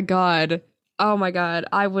 Oh my God. I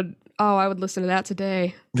would listen to that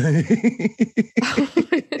today.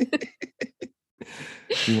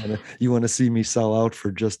 You want to see me sell out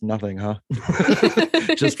for just nothing, huh?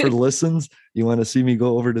 Just for listens? You want to see me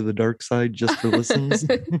go over to the dark side just for listens?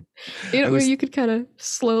 You could kind of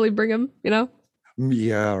slowly bring them,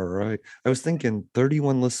 Yeah, right. I was thinking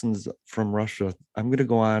 31 listens from Russia. I'm going to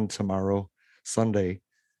go on tomorrow, Sunday,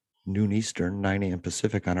 noon Eastern, 9 a.m.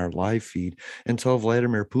 Pacific on our live feed and tell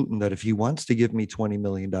Vladimir Putin that if he wants to give me $20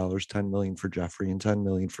 million, 10 million for Jeffrey and 10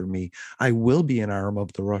 million for me, I will be an arm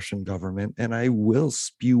of the Russian government and I will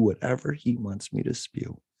spew whatever he wants me to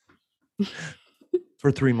spew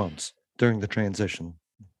for 3 months during the transition.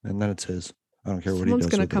 And then it's his. I don't care what he does.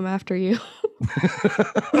 Someone's gonna come it. after you.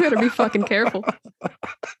 You better be fucking careful.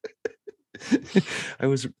 I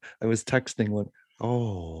was texting one.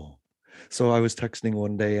 Oh, so I was texting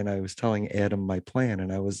one day and I was telling Adam my plan.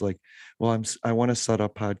 And I was like, well, I want to set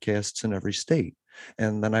up podcasts in every state.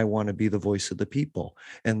 And then I want to be the voice of the people.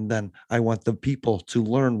 And then I want the people to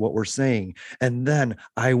learn what we're saying. And then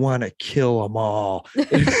I want to kill them all.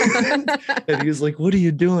 And he was like, what are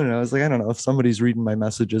you doing? And I was like, I don't know. If somebody's reading my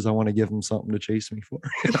messages, I want to give them something to chase me for.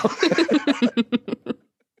 You know?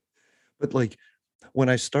 But like when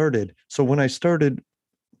I started,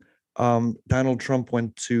 Donald Trump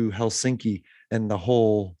went to Helsinki and the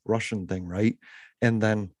whole Russian thing, right? And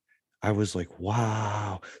then I was like,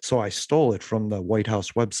 wow. So I stole it from the White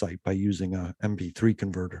House website by using a MP3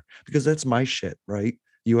 converter because that's my shit, right?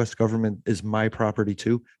 US government is my property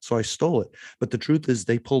too. So I stole it. But the truth is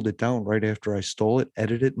they pulled it down right after I stole it,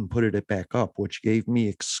 edited it, and put it back up, which gave me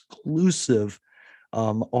exclusive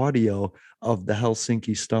audio of the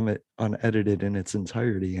Helsinki summit unedited in its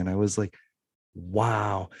entirety. And I was like,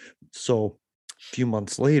 wow. So a few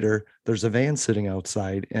months later, there's a van sitting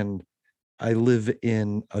outside, and I live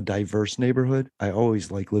in a diverse neighborhood. I always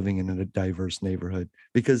like living in a diverse neighborhood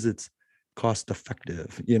because it's cost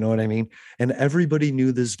effective. You know what I mean? And everybody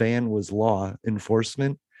knew this van was law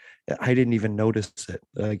enforcement. I didn't even notice it.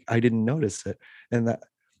 Like I didn't notice it. And that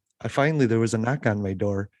I finally there was a knock on my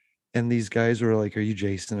door, and these guys were like, "Are you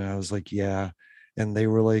Jason?" And I was like, "Yeah." And they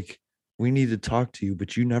were like, "We need to talk to you,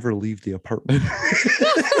 but you never leave the apartment."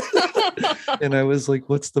 And I was like,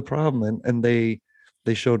 "What's the problem?" And they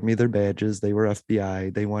showed me their badges. They were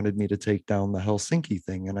FBI. They wanted me to take down the Helsinki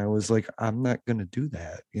thing. And I was like, I'm not going to do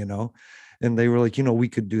that, you know? And they were like, we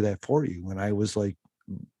could do that for you. And I was like,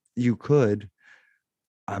 you could.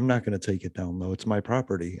 I'm not going to take it down though. It's my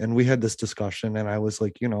property. And we had this discussion, and I was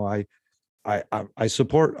like, I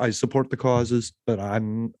support the causes, but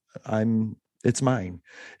I'm it's mine.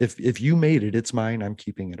 If you made it, it's mine. I'm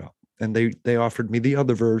keeping it up. And they offered me the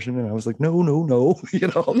other version, and I was like, no, no, no.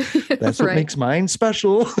 That's what makes mine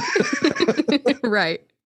special. Right.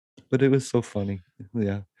 But it was so funny.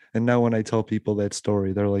 Yeah. And now when I tell people that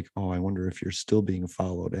story, they're like, oh, I wonder if you're still being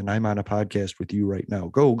followed. And I'm on a podcast with you right now.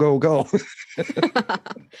 Go, go, go.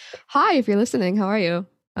 Hi, if you're listening, how are you?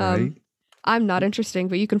 Right. I'm not interesting,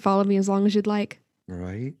 but you can follow me as long as you'd like.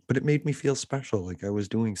 Right. But it made me feel special. Like I was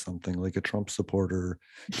doing something, like a Trump supporter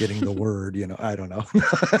getting the word, I don't know.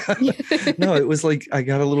 No, it was like I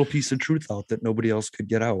got a little piece of truth out that nobody else could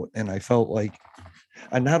get out. And I felt like,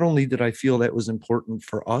 and not only did I feel that was important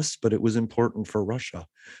for us, but it was important for Russia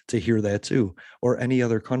to hear that too, or any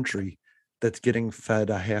other country that's getting fed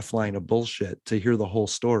a half line of bullshit to hear the whole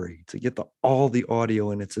story, to get all the audio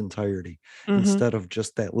in its entirety, instead of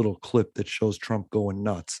just that little clip that shows Trump going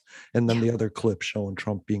nuts. And then the other clip showing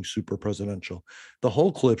Trump being super presidential. The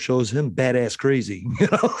whole clip shows him badass crazy,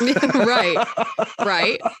 Right.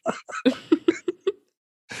 Right.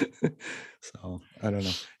 So I don't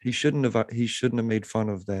know. He shouldn't have made fun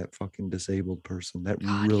of that fucking disabled person. That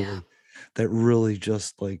really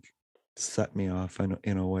just like set me off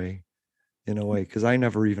in a way, because I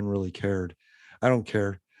never even really cared. I don't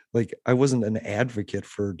care. Like I wasn't an advocate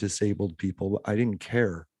for disabled people. I didn't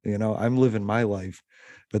care. I'm living my life.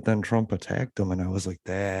 But then Trump attacked them, and I was like,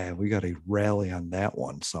 "Damn, we got to rally on that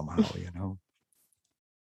one somehow," So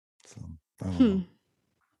I don't know.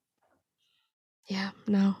 Yeah,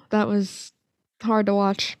 no, that was hard to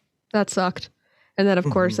watch. That sucked. And then of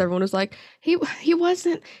course everyone was like, he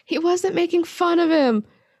wasn't making fun of him.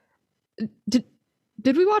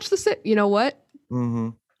 Did we watch the sit? You know what?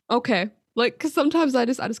 Okay. Like, because sometimes I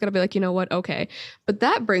just gotta be like, you know what? Okay. But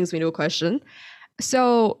that brings me to a question.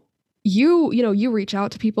 So you reach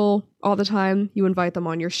out to people all the time. You invite them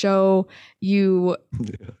on your show. You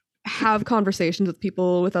have conversations with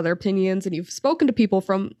people with other opinions, and you've spoken to people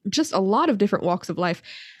from just a lot of different walks of life.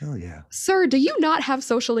 Hell yeah. Sir, do you not have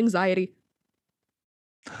social anxiety?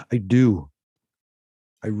 I do.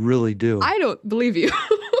 I really do. I don't believe you.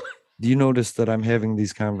 Do you notice that I'm having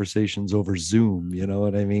these conversations over Zoom? You know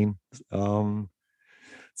what I mean?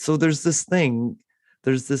 So there's this thing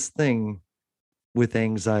with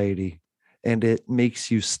anxiety, and it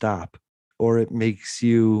makes you stop, or it makes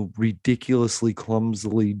you ridiculously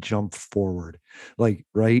clumsily jump forward. Like,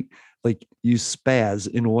 right? Like you spaz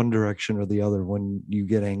in one direction or the other when you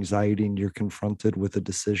get anxiety and you're confronted with a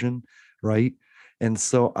decision, right? And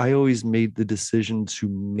so I always made the decision to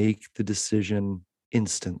make the decision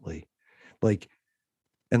instantly. Like,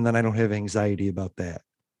 and then I don't have anxiety about that.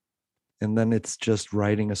 And then it's just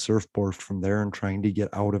riding a surfboard from there and trying to get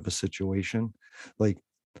out of a situation. Like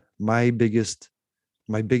my biggest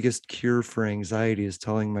my biggest cure for anxiety is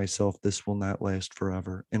telling myself this will not last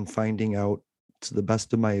forever and finding out to the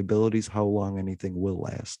best of my abilities how long anything will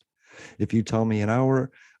last. If you tell me an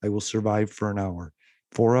hour, I will survive for an hour.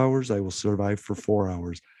 4 hours, I will survive for 4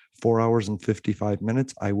 hours. 4 hours and 55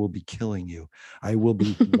 minutes, I will be killing you. I will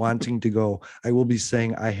be wanting to go. I will be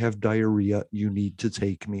saying, I have diarrhea. You need to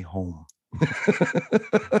take me home.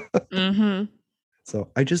 Mm-hmm.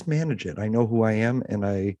 So I just manage it. I know who I am, and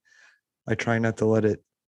I try not to let it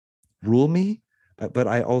rule me. But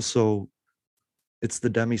I also, it's the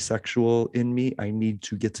demisexual in me. I need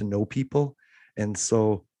to get to know people. And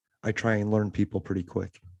so I try and learn people pretty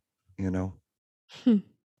quick, you know? Hmm.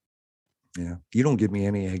 Yeah. You don't give me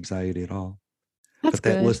any anxiety at all. That's But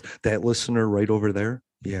that good. that listener right over there,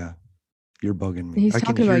 yeah, you're bugging me. He's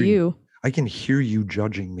talking about you. I can hear you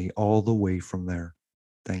judging me all the way from there.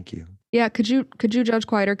 Thank you. Yeah, could you judge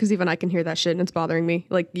quieter? Because even I can hear that shit and it's bothering me.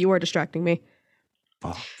 Like you are distracting me.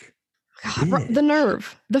 Fuck. God, the Bitch.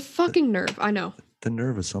 nerve. The fucking nerve. I know. The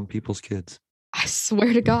nerve of some people's kids. I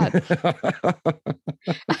swear to God.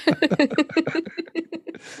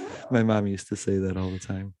 My mom used to say that all the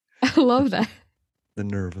time. I love that. The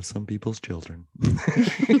nerve of some people's children.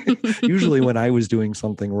 Usually when I was doing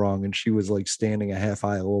something wrong and she was like standing a half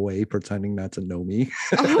aisle away pretending not to know me.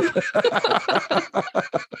 Oh.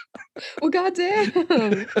 Well,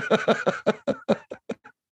 goddamn.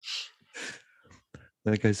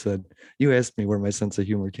 Like I said, you asked me where my sense of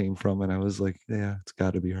humor came from, and I was like, yeah, it's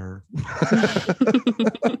got to be her.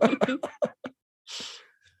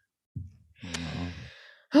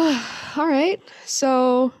 All right.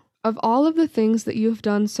 So, of all of the things that you've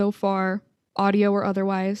done so far, audio or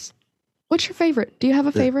otherwise, what's your favorite? Do you have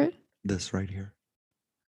a favorite? This right here.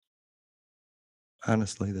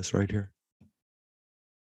 Honestly, this right here.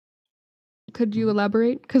 Could you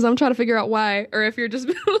elaborate? Because I'm trying to figure out why, or if you're just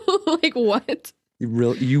like, what?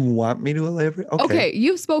 You want me to elaborate? Okay,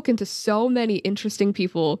 you've spoken to so many interesting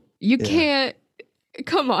people. You can't.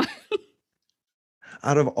 Come on.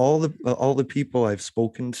 Out of all the people I've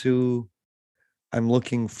spoken to, I'm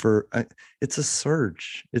looking for. It's a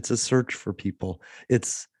search. It's a search for people.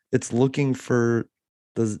 It's looking for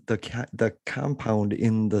the compound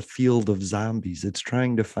in the field of zombies. It's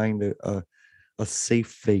trying to find a safe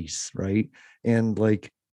face, right? And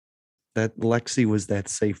like that, Lexi was that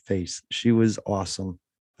safe face. She was awesome,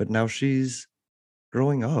 but now she's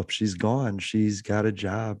growing up. She's gone. She's got a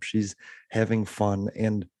job. She's having fun,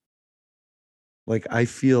 and like I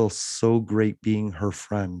feel so great being her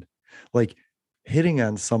friend. Like hitting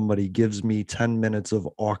on somebody gives me 10 minutes of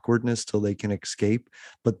awkwardness till they can escape,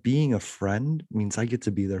 but being a friend means I get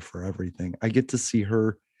to be there for everything. I get to see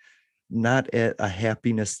her not at a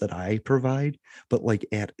happiness that I provide, but like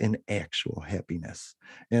at an actual happiness.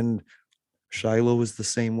 And Shiloh was the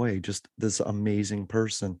same way, just this amazing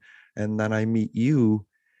person. And then I meet you,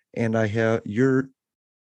 and you're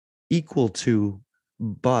equal to,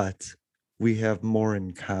 but we have more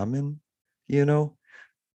in common, you know?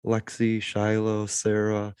 Lexi, Shiloh,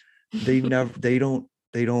 Sarah, they never, they don't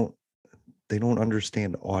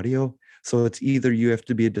understand audio. So it's either you have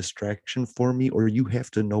to be a distraction for me or you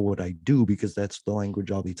have to know what I do because that's the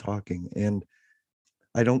language I'll be talking. And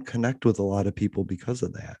I don't connect with a lot of people because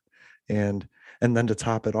of that. And then to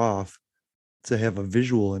top it off, to have a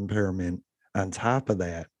visual impairment on top of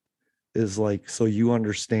that is like, so you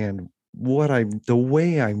understand the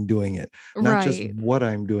way I'm doing it, not just Right. what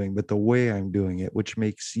I'm doing, but the way I'm doing it, which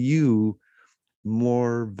makes you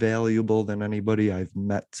more valuable than anybody I've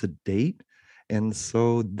met to date. And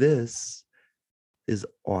so this is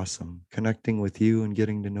awesome. Connecting with you and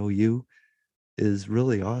getting to know you is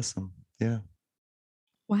really awesome. Yeah.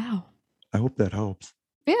 Wow. I hope that helps.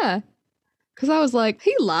 Yeah. Because I was like,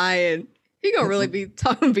 he lying. He gonna really be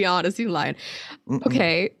talking. Be honest, he lying.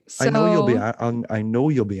 Okay, so I know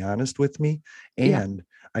you'll be honest with me, and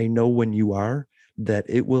yeah. I know when you are that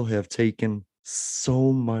it will have taken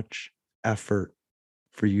so much effort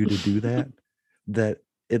for you to do that that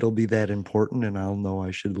it'll be that important, and I'll know I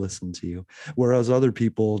should listen to you. Whereas other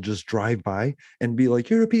people just drive by and be like,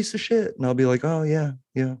 "You're a piece of shit," and I'll be like, "Oh yeah,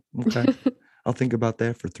 okay." I'll think about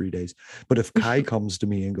that for 3 days. But if Kai comes to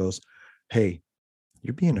me and goes, "Hey,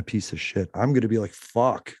 you're being a piece of shit," I'm going to be like,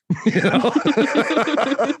 fuck, I'm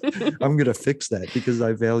going to fix that because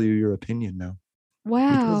I value your opinion now.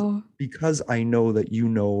 Wow. Because I know that you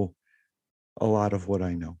know a lot of what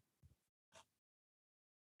I know.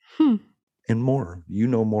 Hmm. and more. You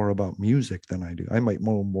know more about music than I do. I might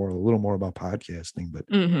know a little more about podcasting, but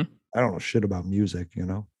Mhm. I don't know shit about music,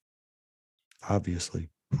 obviously.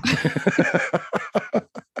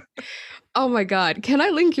 Oh my God. Can I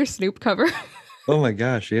link your Snoop cover? Oh my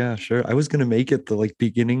gosh, yeah, sure. I was gonna make it the like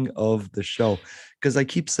beginning of the show because I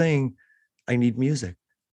keep saying I need music.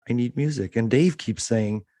 I need music. And Dave keeps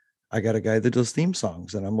saying, I got a guy that does theme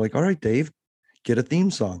songs. And I'm like, all right, Dave, get a theme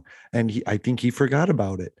song. And I think he forgot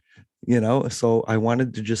about it, So I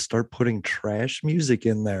wanted to just start putting trash music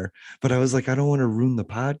in there. But I was like, I don't want to ruin the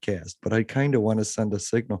podcast, but I kind of want to send a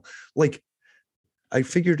signal. Like I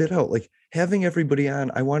figured it out. Like having everybody on,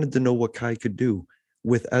 I wanted to know what Kai could do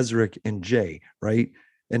with Ezric and Jay, right?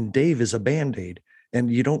 And Dave is a band-aid. And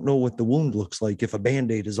you don't know what the wound looks like if a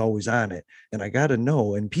band-aid is always on it. And I gotta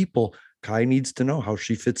know. And Kai needs to know how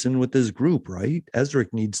she fits in with this group, right?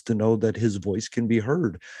 Ezric needs to know that his voice can be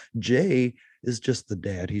heard. Jay is just the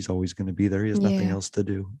dad. He's always going to be there. He has nothing else to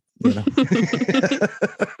do,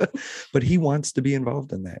 but he wants to be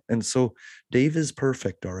involved in that. And so Dave is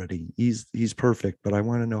perfect already. He's perfect, but I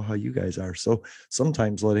want to know how you guys are. So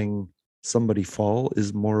sometimes letting somebody fall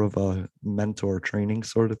is more of a mentor training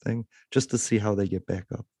sort of thing, just to see how they get back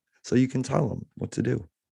up. So you can tell them what to do.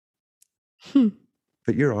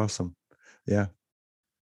 But you're awesome. Yeah.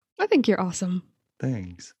 I think you're awesome.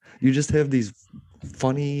 Thanks. You just have these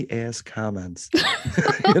funny ass comments,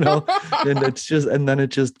 and then it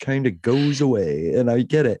just kind of goes away. And I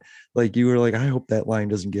get it. Like you were like, I hope that line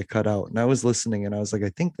doesn't get cut out. And I was listening and I was like,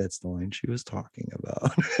 I think that's the line she was talking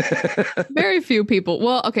about. Very few people.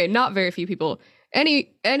 Well, okay, not very few people.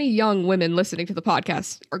 Any young women listening to the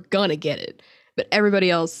podcast are gonna get it, but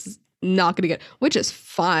everybody else is not gonna get it, which is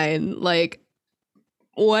fine. Like,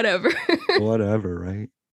 whatever. Whatever, right?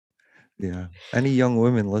 Yeah. Any young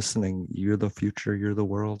women listening, you're the future, you're the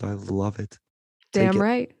world. I love it. Damn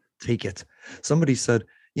right. Take it. Somebody said,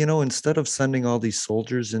 instead of sending all these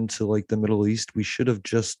soldiers into like the Middle East, we should have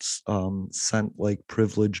just sent like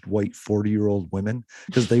privileged white 40-year-old women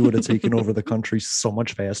because they would have taken over the country so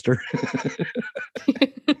much faster.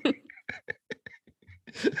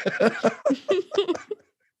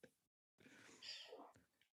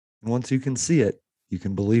 Once you can see it, you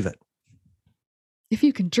can believe it. If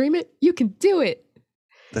you can dream it, you can do it.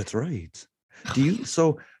 That's right.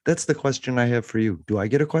 So that's the question I have for you. Do I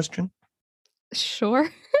get a question? Sure.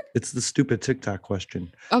 It's the stupid TikTok question.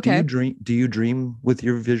 Okay. Do you dream with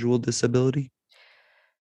your visual disability?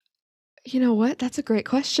 You know what? That's a great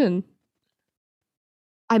question.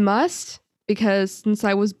 I must, because since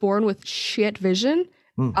I was born with shit vision,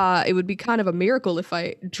 it would be kind of a miracle if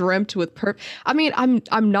I dreamt with I mean,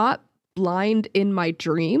 I'm not blind in my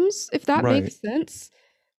dreams, if that makes sense.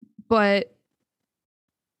 But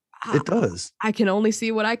it does. I can only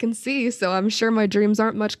see what I can see, so I'm sure my dreams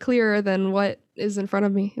aren't much clearer than what is in front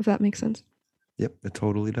of me, if that makes sense. Yep, it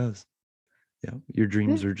totally does. Yeah, your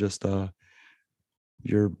dreams are just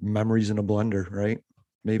your memories in a blender, right?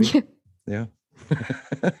 Maybe. Yeah.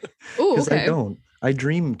 Because okay. I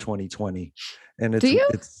dream 2020, and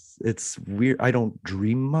it's weird. I don't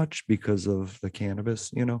dream much because of the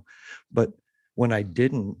cannabis, but when I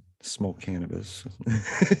didn't smoke cannabis,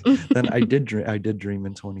 then I did dream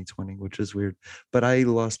in 2020, which is weird. But I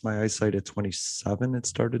lost my eyesight at 27. It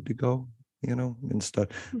started to go,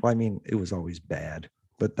 instead. Well, I mean, it was always bad,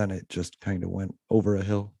 but then it just kind of went over a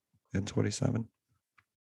hill in 27.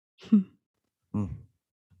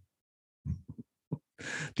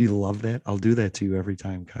 Do you love that? I'll do that to you every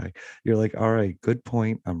time, Kai. You're like, all right, good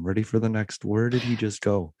point. I'm ready for the next. Where did he just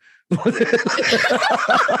go?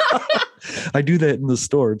 I do that in the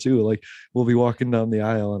store too. Like we'll be walking down the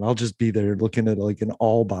aisle and I'll just be there looking at like an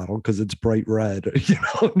all bottle because it's bright red,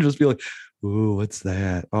 and just be like, ooh, what's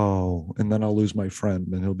that? Oh, and then I'll lose my friend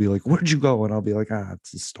and he'll be like, where'd you go? And I'll be like,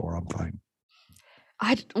 it's the store. I'm fine.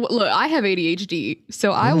 Look, I have ADHD,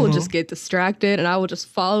 so I will just get distracted and I will just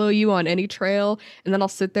follow you on any trail. And then I'll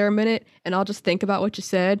sit there a minute and I'll just think about what you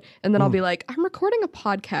said. And then I'll be like, I'm recording a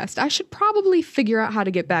podcast. I should probably figure out how to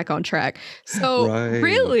get back on track. So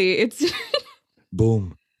really, it's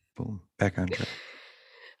boom, back on track.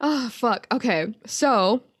 Oh, fuck. Okay.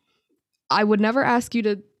 So I would never ask you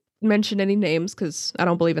to mention any names because I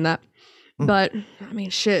don't believe in that. But I mean,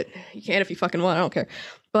 shit, you can if you fucking want. I don't care.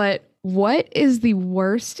 But what is the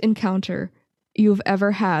worst encounter you've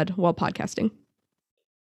ever had while podcasting?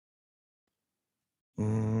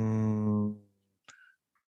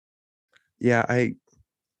 Yeah, I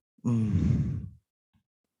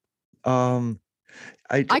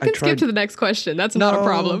can skip to the next question. That's not a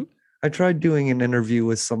problem. I tried doing an interview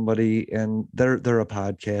with somebody and they're a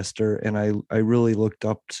podcaster, and I really looked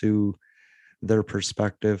up to their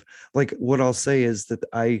perspective. Like what I'll say is that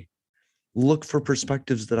I look for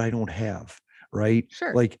perspectives that I don't have, right?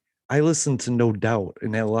 Sure. Like I listened to No Doubt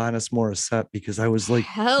and Alanis Morissette because I was like,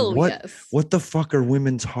 Hell what yes. what the fuck are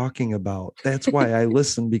women talking about? That's why I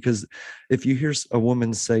listen, because if you hear a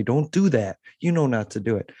woman say, don't do that, you know not to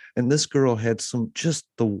do it. And this girl had some just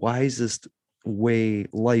the wisest way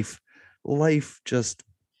life just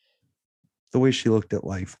the way she looked at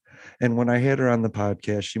life. And when I had her on the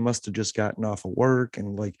podcast, she must have just gotten off of work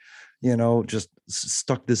and like, just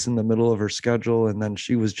stuck this in the middle of her schedule. And then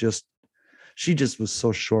she just was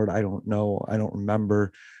so short. I don't know. I don't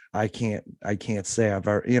remember. I can't say I've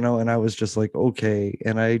ever, and I was just like, okay.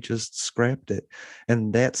 And I just scrapped it.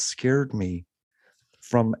 And that scared me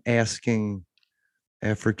from asking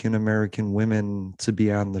African American women to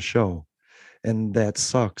be on the show. And that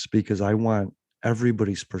sucks because I want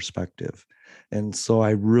everybody's perspective. And so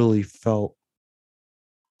I really felt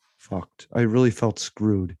fucked. I really felt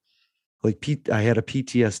screwed. Like I had a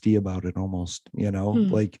PTSD about it almost,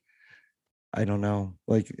 like I don't know.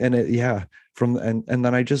 Like and it yeah, and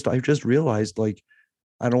then I just realized like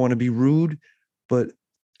I don't want to be rude, but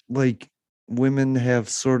like women have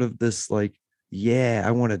sort of this like, yeah,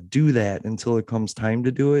 I want to do that until it comes time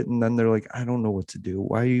to do it. And then they're like, I don't know what to do.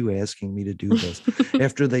 Why are you asking me to do this?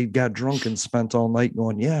 After they got drunk and spent all night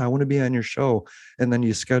going, yeah, I want to be on your show. And then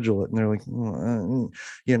you schedule it and they're like,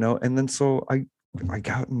 and then so I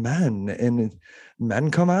got men and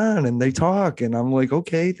men come on and they talk and I'm like,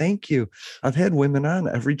 okay, thank you. I've had women on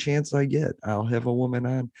every chance I get. I'll have a woman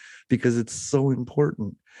on because it's so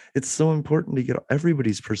important. It's so important to get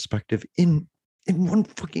everybody's perspective in one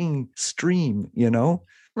fucking stream.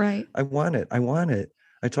 Right. I want it.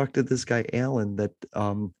 I talked to this guy Alan that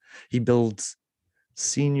he builds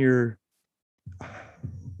senior,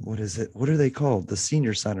 what is it, what are they called, the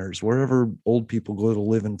senior centers wherever old people go to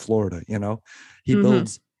live in Florida. He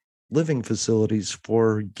builds living facilities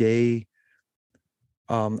for gay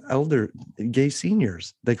gay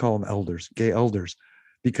seniors. They call them elders, gay elders,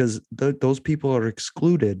 because those people are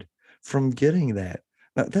excluded from getting that.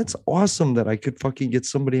 Now, that's awesome that I could fucking get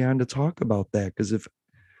somebody on to talk about that. Because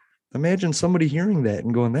imagine somebody hearing that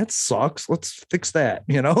and going, that sucks. Let's fix that.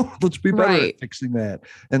 Let's be better Right. at fixing that.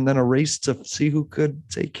 And then a race to see who could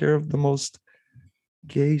take care of the most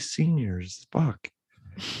gay seniors. Fuck.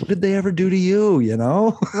 What did they ever do to you?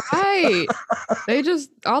 Right.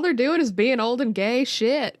 All they're doing is being old and gay.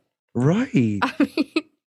 Shit. Right. I mean,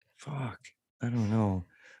 Fuck. I don't know.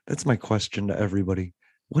 That's my question to everybody.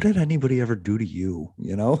 What did anybody ever do to you?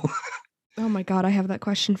 oh my God, I have that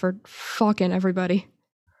question for fucking everybody.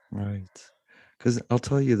 Right. Because I'll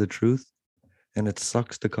tell you the truth, and it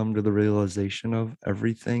sucks to come to the realization of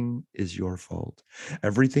everything is your fault.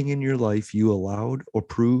 Everything in your life you allowed,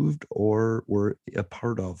 approved, or were a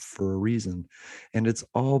part of for a reason. And it's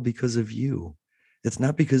all because of you. It's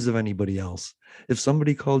not because of anybody else. If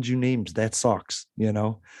somebody called you names, that sucks,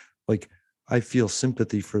 Like I feel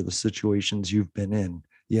sympathy for the situations you've been in,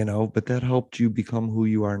 but that helped you become who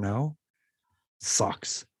you are now.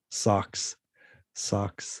 Sucks.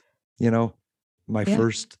 My Yeah.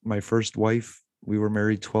 first wife, we were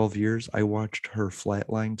married 12 years. I watched her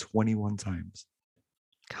flatline 21 times.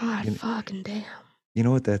 God, fucking damn. You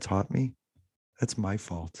know what that taught me? That's my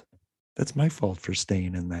fault. That's my fault for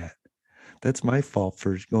staying in that. That's my fault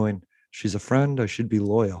for going, she's a friend, I should be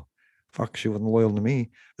loyal. Fuck, she wasn't loyal to me.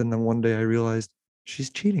 Then one day I realized she's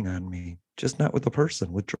cheating on me, just not with a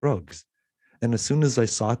person, with drugs. And as soon as I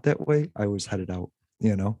saw it that way, I was headed out,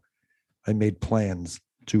 I made plans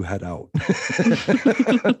to head out.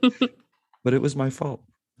 But it was my fault.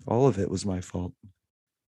 All of it was my fault.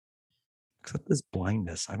 Except this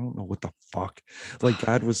blindness. I don't know what the fuck. Like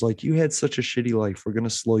God was like, you had such a shitty life. We're going to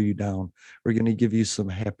slow you down. We're going to give you some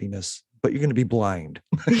happiness, but you're going to be blind.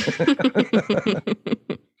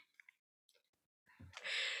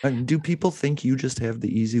 And do people think you just have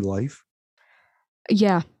the easy life?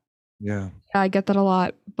 Yeah. Yeah. I get that a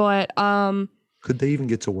lot. But could they even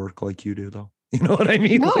get to work like you do though? You know what I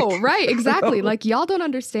mean? No, like, right, exactly. Like y'all don't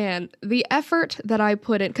understand the effort that I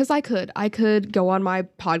put in, because I could go on my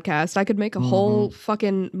podcast. I could make a whole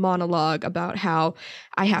fucking monologue about how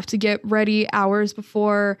I have to get ready hours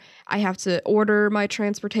before. I have to order my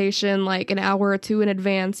transportation like an hour or two in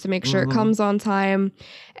advance to make sure it comes on time.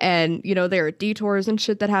 And, there are detours and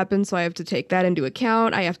shit that happen, so I have to take that into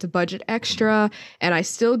account. I have to budget extra, and I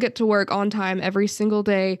still get to work on time every single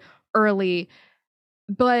day early.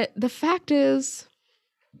 But the fact is,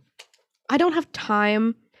 I don't have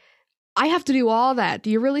time. I have to do all that. Do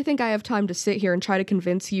you really think I have time to sit here and try to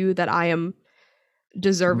convince you that I am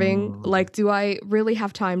deserving? Like, do I really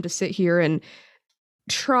have time to sit here and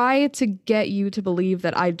try to get you to believe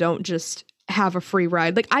that I don't just have a free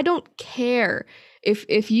ride. Like, I don't care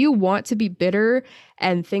if you want to be bitter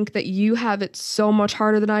and think that you have it so much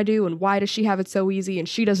harder than I do, and why does she have it so easy and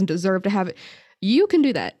she doesn't deserve to have it. You can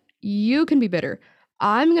do that. You can be bitter.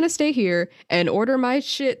 I'm going to stay here and order my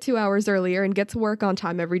shit 2 hours earlier and get to work on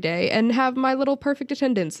time every day and have my little perfect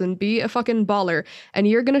attendance and be a fucking baller. And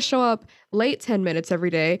you're going to show up late 10 minutes every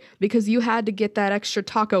day because you had to get that extra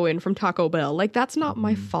taco in from Taco Bell. Like, that's not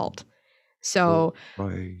my fault. So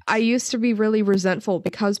Right. I used to be really resentful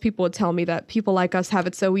because people would tell me that people like us have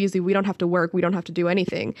it so easy. We don't have to work. We don't have to do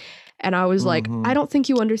anything. And I was like, I don't think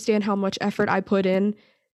you understand how much effort I put in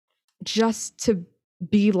just to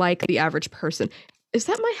be like the average person. Is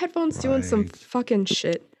that my headphones doing some Right. fucking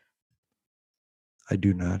shit? I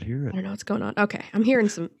do not hear I it. don't know what's going on. Okay, I'm hearing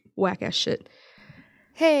some whack ass shit.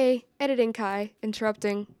 Hey, editing Kai,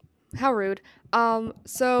 interrupting. How rude.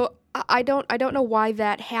 So I don't know why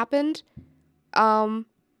that happened.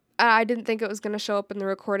 I didn't think it was gonna show up in the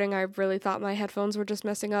recording. I really thought my headphones were just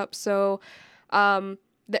messing up. So,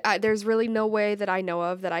 there's really no way that I know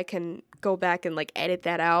of that I can go back and like edit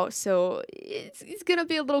that out. So it's gonna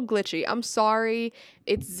be a little glitchy. I'm sorry.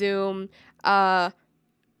 It's Zoom. This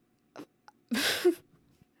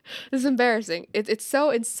is embarrassing. It's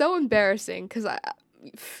so embarrassing because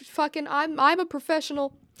I'm a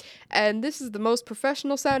professional, and this is the most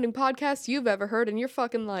professional sounding podcast you've ever heard in your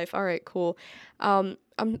fucking life. All right, cool.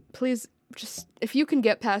 Please just, if you can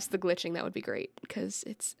get past the glitching, that would be great, because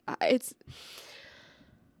it's I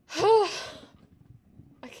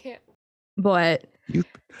can't. But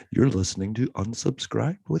You're listening to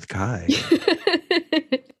Unsubscribe with Kai.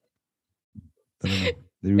 I don't know.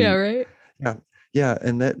 Yeah, right. Yeah,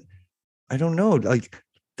 and that, I don't know, like,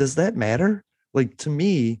 does that matter? Like, to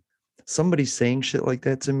me, somebody saying shit like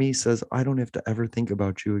that to me says I don't have to ever think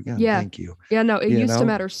about you again. Yeah. Thank you. Yeah, no, it You used to know?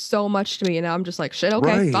 matter so much to me, and now I'm just like, shit,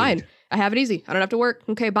 okay, Right. fine. I have it easy. I don't have to work.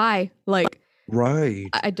 Okay, bye. Like, Right.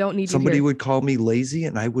 I don't need Somebody you here. would call me lazy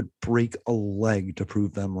and I would break a leg to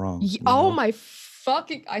prove them wrong. Oh my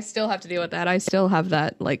fucking, I still have to deal with that. I still have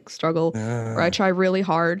that like struggle where I try really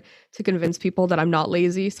hard to convince people that I'm not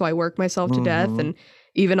lazy, so I work myself to death. And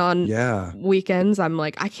even on weekends, I'm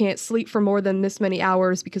like, I can't sleep for more than this many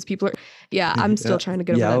hours because people are, I'm still trying to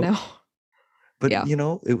get over that now. But you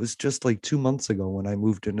know, it was just like 2 months ago when I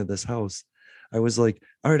moved into this house. I was like,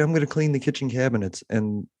 all right, I'm going to clean the kitchen cabinets.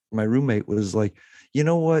 And my roommate was like, you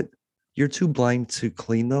know what? You're too blind to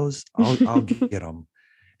clean those. I'll get them.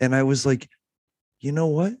 And I was like, you know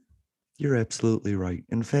what? You're absolutely right.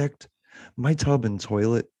 In fact, my tub and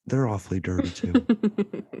toilet, they're awfully dirty too.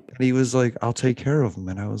 And he was like, I'll take care of them.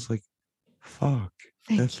 And I was like, fuck,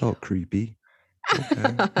 that felt creepy.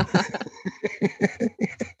 Okay.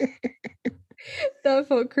 That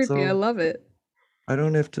felt creepy. So, I love it. I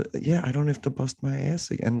don't have to bust my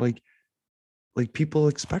ass again. Like people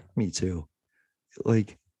expect me to,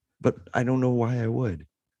 like, but I don't know why I would.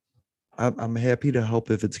 I'm happy to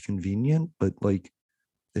help if it's convenient, but like,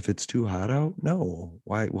 if it's too hot out, no.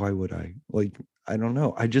 Why would I? Like, I don't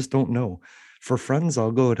know. I just don't know. For friends,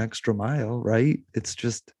 I'll go an extra mile, right? It's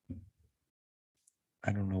just,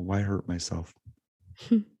 I don't know, why hurt myself?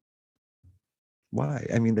 Why?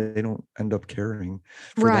 I mean, they don't end up caring.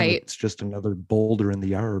 For them, it's just another boulder in the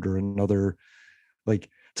yard, or another, like,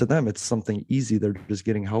 to them, it's something easy they're just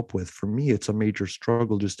getting help with. For me, it's a major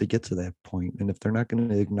struggle just to get to that point. And if they're not going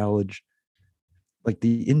to acknowledge like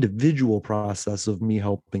the individual process of me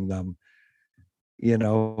helping them, you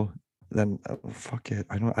know, then fuck it.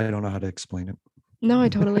 I don't know how to explain it. No, I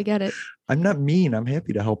totally get it. I'm not mean. I'm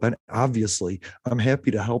happy to help. And obviously, I'm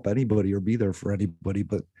happy to help anybody or be there for anybody,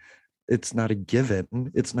 but it's not a given.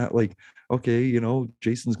 It's not like, okay, you know,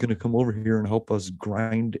 Jason's going to come over here and help us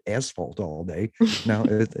grind asphalt all day. Now,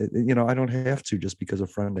 you know, I don't have to just because a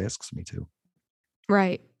friend asks me to.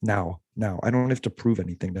 Right. Now, I don't have to prove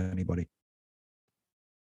anything to anybody.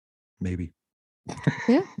 Maybe.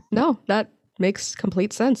 Yeah. No, that makes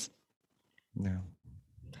complete sense. Yeah.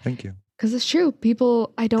 Thank you. Because it's true.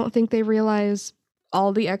 People, I don't think they realize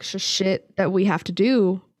all the extra shit that we have to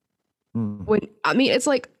do. When, I mean, it's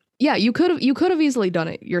like, yeah, you could have easily done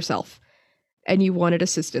it yourself and you wanted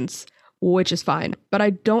assistance, which is fine. But I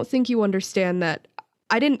don't think you understand that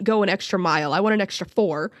I didn't go an extra mile. I went an extra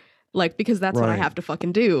 4, like, because that's what I have to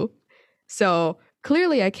fucking do. So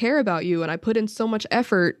clearly I care about you and I put in so much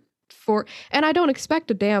effort for, and I don't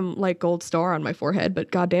expect a damn like gold star on my forehead, but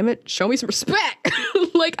God damn it, show me some respect.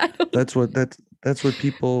 Like, I don't. That's what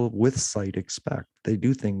people with sight expect. They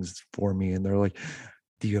do things for me and they're like,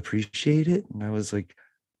 do you appreciate it? And I was like,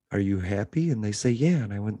 are you happy? And they say, yeah.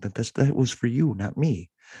 And I went, that was for you, not me.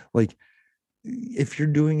 Like, if you're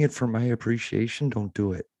doing it for my appreciation, don't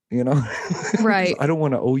do it. You know, because Right. I don't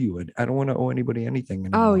want to owe you it. I don't want to owe anybody anything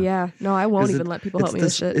Oh anymore. yeah. No, I won't Because even let people help me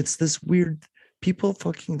with shit. it's this weird people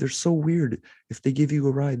fucking they're so weird. If they give you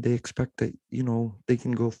a ride, they expect that, they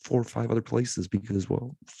can go 4 or 5 other places because,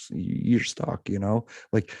 well, you're stuck,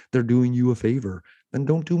 like they're doing you a favor. Then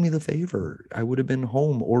don't do me the favor. I would have been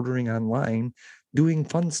home ordering online, doing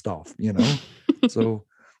fun stuff. So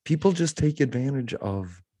people just take advantage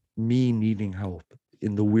of me needing help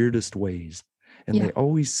in the weirdest ways, and Yeah. they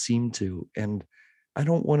always seem to. And I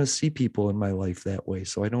don't want to see people in my life that way,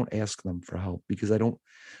 so I don't ask them for help, because I don't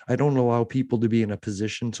allow people to be in a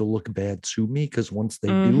position to look bad to me, because once they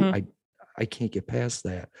do, Mm-hmm. I can't get past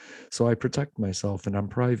that. So I protect myself and I'm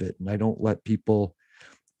private, and I don't let people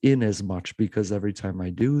in as much, because every time I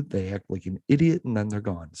do, they act like an idiot and then they're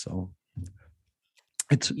gone. So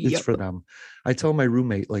it's Yep. for them. I tell my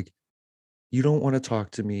roommate, like, you don't want to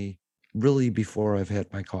talk to me really before I've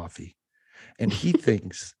had my coffee. And he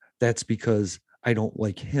thinks that's because I don't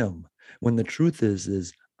like him. When the truth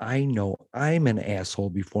is I know I'm an asshole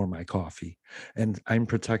before my coffee, and I'm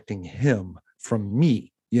protecting him from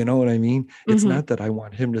me. You know what I mean? It's Mm-hmm. not that I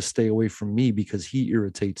want him to stay away from me because he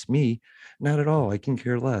irritates me. Not at all. I can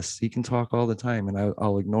care less. He can talk all the time and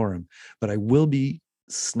I'll ignore him. But I will be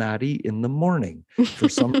snotty in the morning. For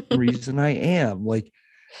some reason, I am. Like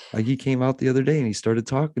he came out the other day and he started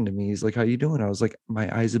talking to me. He's like, "How you doing?" I was like, "My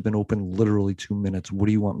eyes have been open literally 2 minutes. What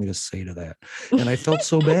do you want me to say to that?" And I felt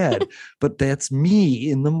so bad, but that's me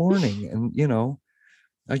in the morning. And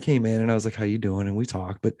I came in and I was like, "How you doing?" And we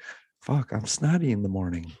talked, but fuck, I'm snotty in the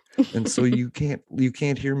morning. And so you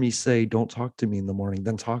can't hear me say, "Don't talk to me in the morning,"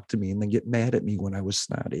 then talk to me and then get mad at me when I was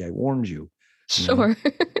snotty. I warned you, you know? Sure.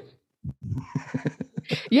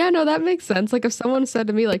 Yeah, no, that makes sense. Like if someone said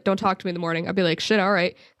to me, like, don't talk to me in the morning, I'd be like, shit, all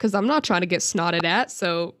right. Cause I'm not trying to get snotted at.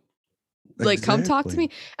 So like come talk to Exactly.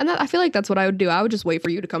 me. And that I feel like that's what I would do. I would just wait for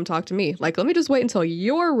you to come talk to me. Like, let me just wait until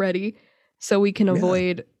you're ready so we can Yeah.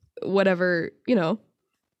 avoid whatever.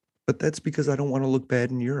 But that's because I don't want to look bad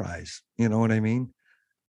in your eyes. You know what I mean?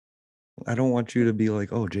 I don't want you to be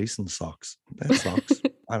like, "Oh, Jason sucks." That sucks.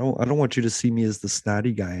 I don't want you to see me as the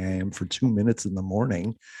snotty guy I am for 2 minutes in the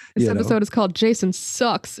morning, This you know. episode is called Jason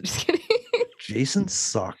Sucks. Just kidding. Jason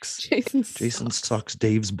sucks. Jason Jason sucks. sucks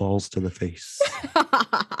Dave's balls to the face.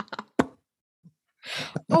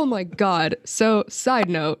 Oh my God. So, side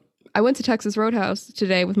note, I went to Texas Roadhouse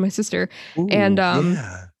today with my sister, and Ooh,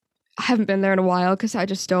 yeah. I haven't been there in a while because I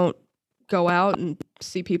just don't go out and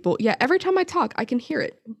see people. Yeah, every time I talk, I can hear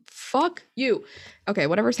it. Fuck you. Okay,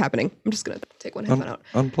 whatever's happening. I'm just gonna take one headphone out.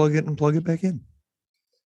 Unplug it and plug it back in.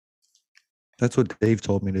 That's what Dave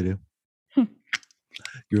told me to do. Hmm.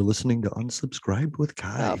 You're listening to Unsubscribed with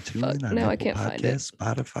Kai. Oh Tune fuck. in on Now I Apple can't find it. Podcasts,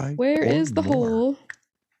 Spotify, Where or is the more. hole?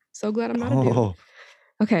 So glad I'm not a dude. Oh,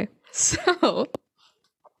 Okay, so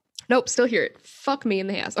nope, still hear it. Fuck me in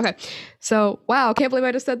the ass. Okay, so wow, can't believe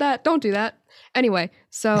I just said that. Don't do that. Anyway,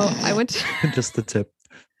 so I went to just the tip.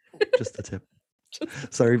 Just the tip.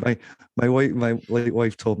 Sorry, my late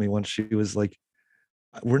wife told me once, she was like,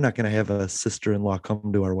 "We're not going to have a sister-in-law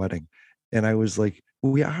come to our wedding," and I was like,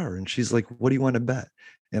 "We are," and she's like, "What do you want to bet?"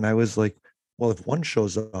 And I was like, "Well, if one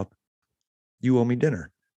shows up, you owe me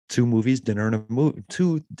dinner. 2 movies, dinner and a movie,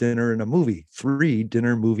 2 dinner and a movie, 3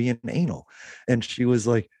 dinner, movie, and anal." And she was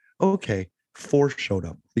like, "Okay." 4 showed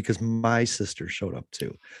up because my sister showed up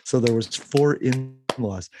too. So there was 4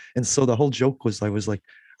 in-laws. And so the whole joke was, I was like,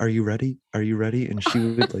 "Are you ready? Are you ready?" And she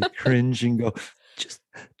would like cringe and go, just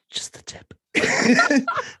just the tip.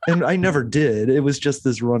 And I never did. It was just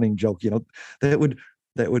this running joke, that would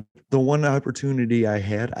the one opportunity I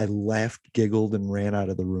had, I laughed, giggled, and ran out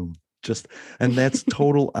of the room. And that's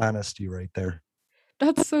total honesty right there.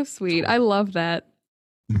 That's so sweet. I Total. love that.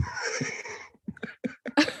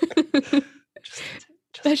 Just the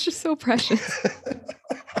tip. That's just so precious.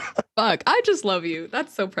 Fuck, I just love you.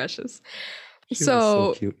 That's so precious. She was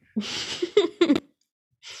so So, cute.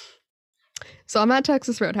 so I'm at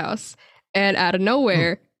Texas Roadhouse, and out of Hmm.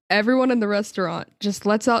 nowhere, everyone in the restaurant just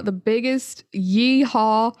lets out the biggest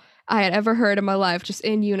yee-haw I had ever heard in my life, just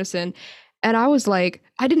in unison. And I was like,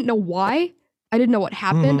 I didn't know why. I didn't know what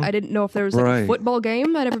happened. Mhm. I didn't know if there was like a Right. football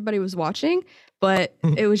game that everybody was watching, but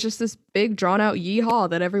it was just this big drawn out yee-haw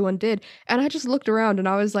that everyone did. And I just looked around and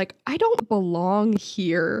I was like, I don't belong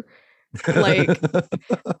here. Like,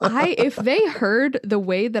 if they heard the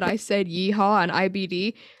way that I said yeehaw and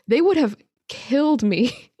IBD, they would have killed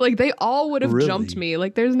me. Like they all would have jumped Really? me.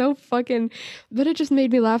 Like there's no fucking, but it just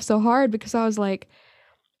made me laugh so hard because I was like,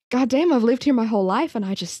 God damn, I've lived here my whole life and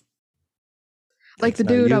I just Like That's the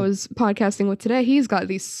not dude I you. was podcasting with today, he's got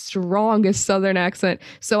the strongest Southern accent.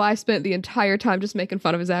 So I spent the entire time just making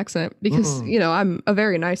fun of his accent because, Mm, I'm a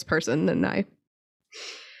very nice person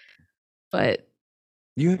but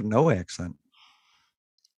you have no accent.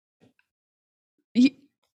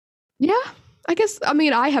 yeah, I guess, I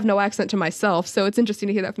mean, I have no accent to myself. So it's interesting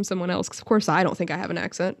to hear that from someone else because, of course, I don't think I have an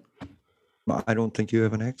accent. I don't think you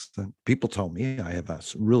have an accent. People tell me I have a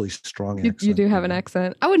really strong You accent. do have an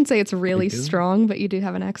accent. I wouldn't say it's I really do. strong, but you do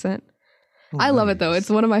have an accent. Oh, I love it though. It's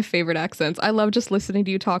nice. one of my favorite accents. I love just listening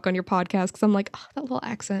to you talk on your podcast because I'm like, oh, that little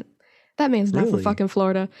accent. That man's not from Really? fucking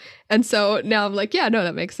Florida. And so now I'm like, yeah, no,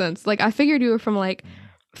 that makes sense. Like, I figured you were from like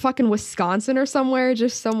fucking Wisconsin or somewhere,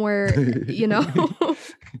 just somewhere, you know?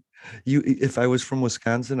 If I was from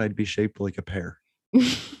Wisconsin, I'd be shaped like a pear.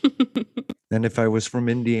 And if I was from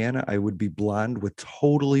Indiana, I would be blonde with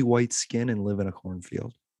totally white skin and live in a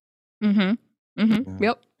cornfield. Yeah.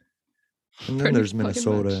 Yep. And then Pretty there's fucking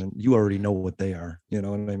Minnesota, much. and you already know what they are. You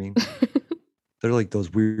know what I mean? They're like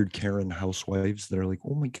those weird Karen housewives. They're like,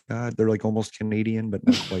 oh my God, they're like almost Canadian, but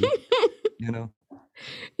not quite, you know?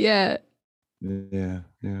 Yeah. Yeah,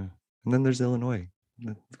 yeah. And then there's Illinois.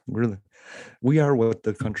 Really, we are what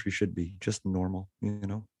the country should be, just normal, you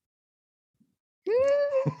know?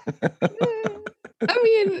 I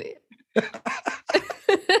mean,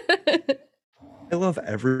 I love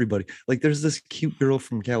everybody. Like, there's this cute girl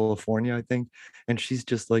from California, I think, and she's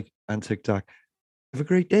just like on TikTok, have a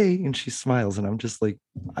great day. And she smiles, and I'm just like,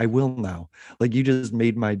 I will now. Like, you just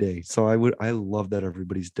made my day. So I love that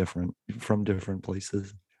everybody's different from different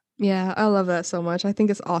places. yeah, I love that so much. I think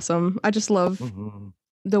it's awesome. I just love Mhm.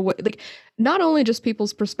 the way, like, not only just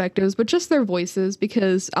people's perspectives, but just their voices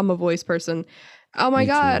because I'm a voice person. Oh my Me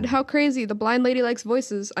God, too. how crazy. The blind lady likes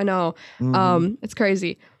voices. I know. Hmm. It's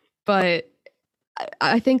crazy. But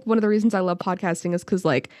I think one of the reasons I love podcasting is because,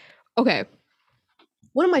 like, okay,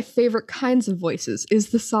 one of my favorite kinds of voices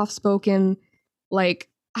is the soft spoken, like,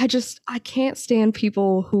 I can't stand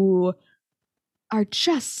people who are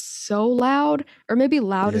just so loud, or maybe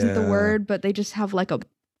loud isn't the Yeah. word, but they just have like a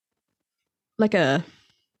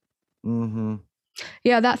Hmm.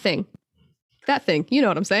 yeah, that thing, you know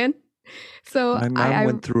what I'm saying? So My mom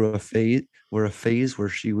went through a phase where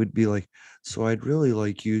she would be like, so I'd really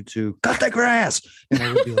like you to cut the grass. And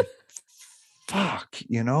I would be like, fuck,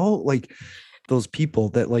 like those people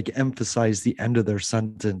that like emphasize the end of their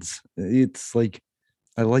sentence. It's like,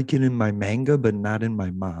 I like it in my manga, but not in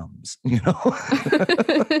my mom's,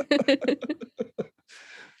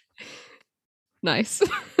 nice.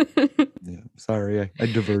 Yeah. Sorry, I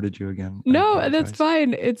diverted you again. I No, that's apologize.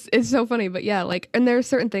 fine. It's so funny, but yeah, like, and there are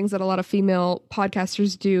certain things that a lot of female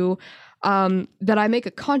podcasters do that I make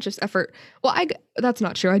a conscious effort. Well, that's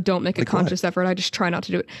not true. I don't make a Like what? conscious effort. I just try not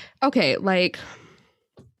to do it. Okay, like,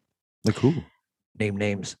 Like who? Name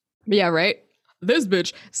names. yeah, right. This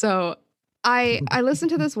bitch. So I listened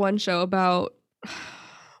to this one show about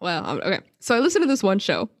well, okay. So I listened to this one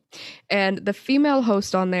show, and the female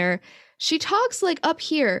host on there, she talks like up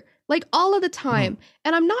here, like all of the Mhm. time.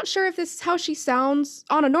 And I'm not sure if this is how she sounds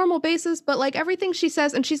on a normal basis, but like everything she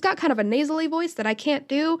says, and she's got kind of a nasally voice that I can't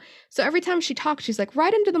do. So every time she talks, she's like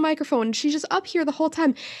right into the microphone, and she's just up here the whole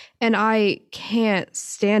time. And I can't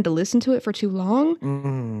stand to listen to it for too long.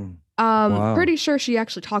 Mm. Wow. Pretty sure she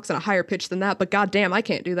actually talks in a higher pitch than that, but goddamn, I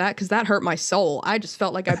can't do that because that hurt my soul. I just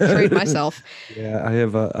felt like I betrayed myself. Yeah, I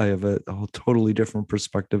have a whole totally different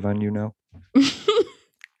perspective on you now.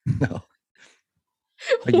 No,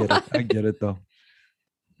 I get it. I Why? get it though.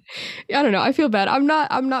 I don't know. I feel bad. I'm not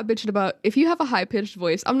bitching about if you have a high pitched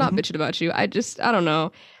voice, I'm not Mhm. bitching about you. I don't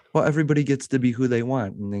know. Well, everybody gets to be who they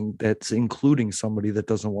want, and that's including somebody that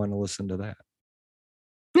doesn't want to listen to that.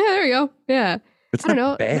 Yeah, there you go. Yeah. It's I don't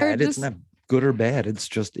not know. They're bad. It's just not good or bad. It's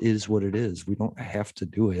just is what it is. We don't have to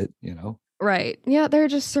do it. right. Yeah, there are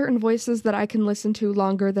just certain voices that I can listen to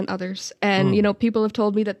longer than others. And, Mm. people have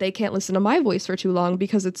told me that they can't listen to my voice for too long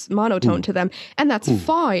because it's monotone Ooh, to them. And that's ooh,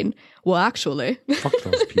 fine. Well, actually. fuck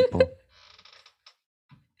those people.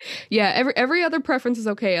 Yeah, every other preference is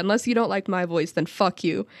okay. Unless you don't like my voice, then fuck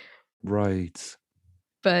you. Right.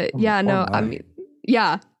 But Or, yeah, or no, I mean, mine.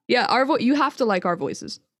 yeah. Yeah, you have to like our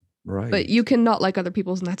voices. But Right. you cannot like other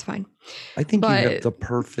people's, and that's fine. I think you have But the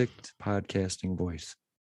perfect podcasting voice.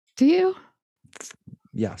 do you?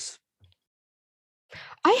 Yes.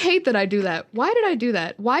 I hate that I do that. Why did I do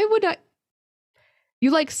that? Why would I?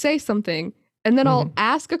 You like say something, and then I'll Mhm.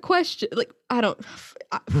 ask a question. Like, I don't.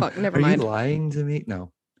 Fuck, never Are you mind. lying to me?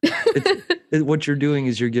 No. What you're doing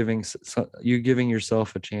is you're giving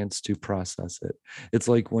yourself a chance to process it. It's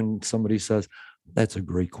like when somebody says, "That's a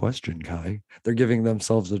great question, Kai." They're giving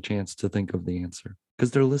themselves a chance to think of the answer. because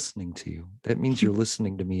they're listening to you. That means you're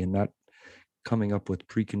listening to me and not coming up with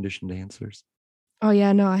preconditioned answers. Oh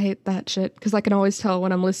yeah, no, I hate that shit because I can always tell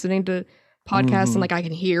when I'm listening to podcasts and Mhm. like I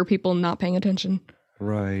can hear people not paying attention.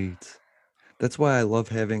 Right. That's why I love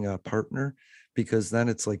having a partner, because then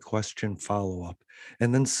it's like question follow up.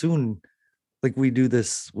 And then soon, like we do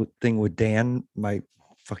this thing with Dan, my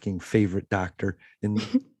fucking favorite doctor in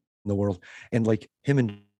the world, and like him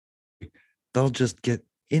and they'll just get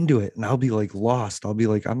into it and I'll be like lost. I'll be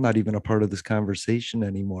like, I'm not even a part of this conversation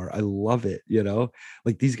anymore. I love it, you know?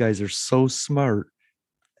 Like these guys are so smart.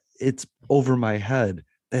 It's over my head.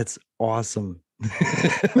 That's awesome.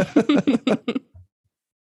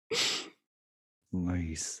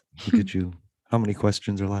 Nice. Look at you. How many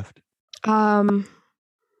questions are left?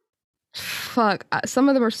 Fuck. Some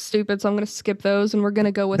of them are stupid, so I'm gonna skip those, and we're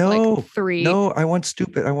gonna go with like No, 3. no, I want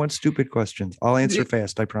stupid questions. I'll answer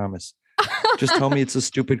fast, I promise. Just tell me it's a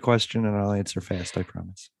stupid question and I'll answer fast, I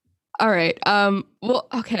promise. All right. Well,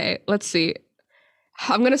 okay. Let's see.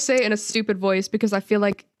 I'm gonna say it in a stupid voice because I feel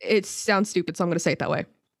like it sounds stupid, so I'm gonna say it that way.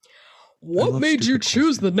 What love made you stupid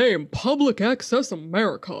choose the questions. name Public Access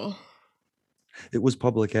America? It was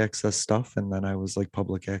public access stuff, and then I was like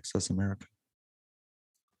Public Access America.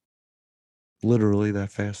 Literally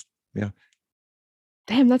that fast. Yeah.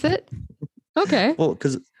 Damn, that's it? Okay. Well,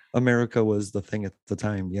 because America was the thing at the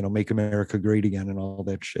time, you know, make America great again and all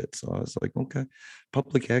that shit. So I was like, okay,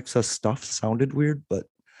 public access stuff sounded weird, but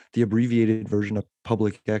the abbreviated version of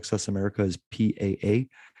Public Access America is PAA,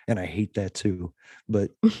 and I hate that too.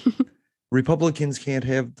 But Republicans can't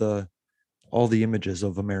have all the images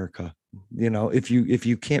of America. You know, if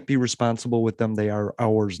you can't be responsible with them, they are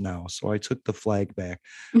ours now. So I took the flag back.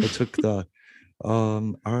 I took the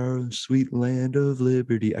our sweet land of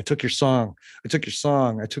liberty. I took your song. I took your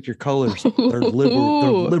song. I took your colors. They're liberal. They're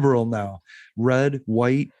Ooh. liberal now. Red,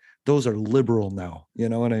 white, those are liberal now. You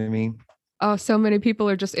know what I mean? Oh, so many people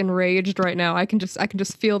are just enraged right now. I can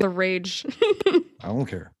just feel the rage. I don't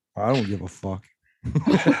care. I don't give a fuck.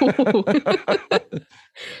 Go put on a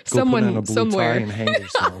Someone blue tie somewhere. and hang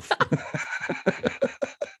yourself.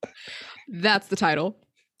 That's the title.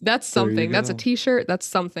 That's There you something. That's a go. t-shirt. That's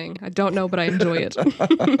something. I don't know, but I enjoy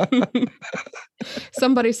it.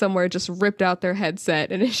 Somebody somewhere just ripped out their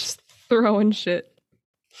headset and is just throwing shit.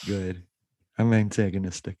 Good. I'm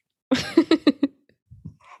antagonistic.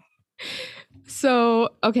 So,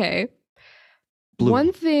 okay. Blue.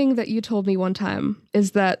 One thing that you told me one time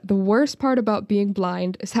is that the worst part about being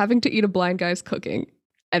blind is having to eat a blind guy's cooking.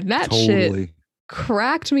 And that shit Totally.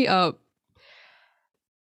 cracked me up.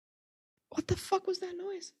 What the fuck was that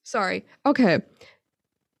noise? Sorry. Okay.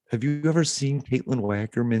 Have you ever seen Caitlin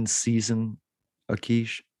Wackerman season a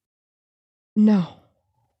quiche? No.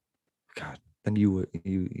 God, then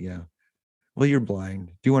yeah. Well, you're blind.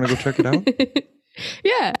 Do you want to go check it out?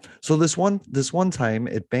 Yeah. So this one time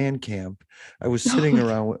at band camp, I was sitting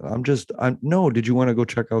around. No. Did you want to go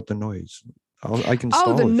check out the noise? I can Oh, the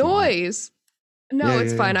stall if you want. noise. No,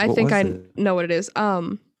 it's Yeah. fine. I What think was I it? know what it is.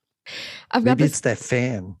 I've got Maybe this. it's that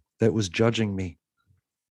fan that was judging me.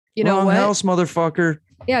 You know Wrong what? house, motherfucker.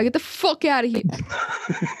 Yeah, get the fuck out of here.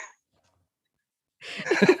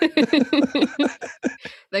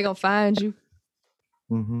 They gonna find you.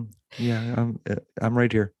 Mm-hmm. Yeah, I'm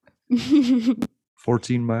right here.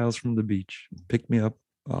 14 miles from the beach. Pick me up.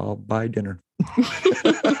 I'll buy dinner.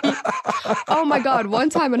 Oh my God. One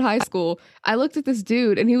time in high school, I looked at this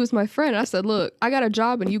dude and he was my friend. I said, look, I got a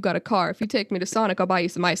job and you got a car. If you take me to Sonic, I'll buy you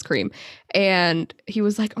some ice cream. And he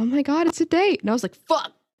was like, oh my God, it's a date. And I was like,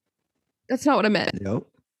 fuck. That's not what I meant. Nope.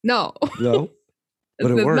 No. No.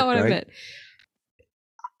 But it That's worked, not what I right? meant.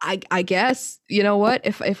 I guess, you know what?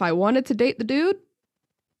 If I wanted to date the dude,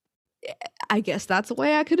 I guess that's the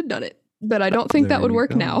way I could have done it. But I don't think There that would you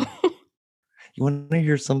work go. now. You want to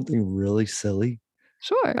hear something really silly?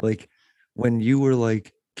 Sure. Like when you were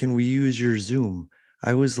like, can we use your Zoom?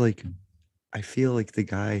 I was like, I feel like the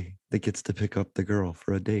guy that gets to pick up the girl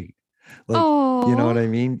for a date. Like, you know what I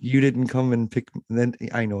mean? You didn't come and pick, then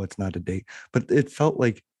I know it's not a date, but it felt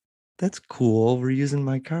like, that's cool. We're using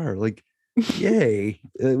my car. Like, yay.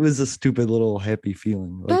 It was a stupid little happy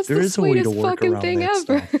feeling. Like, That's there the is a way to sweetest work fucking around thing that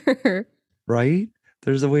ever. stuff, right?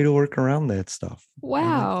 There's a way to work around that stuff. I like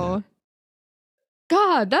Wow. that.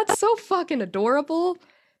 God, that's so fucking adorable.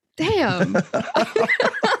 Damn.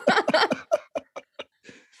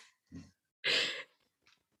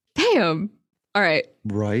 Damn. All right.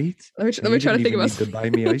 Right? Let me And try you to didn't think even about need to buy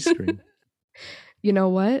me ice cream. You know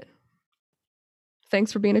what?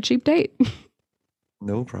 Thanks for being a cheap date.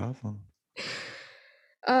 No problem.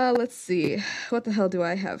 Let's see. What the hell do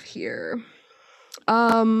I have here?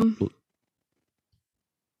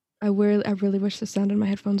 I really wish the sound in my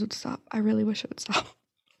headphones would stop. I really wish it would stop.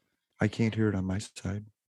 I can't hear it on my side.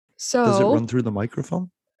 So Does it run through the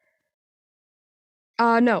microphone?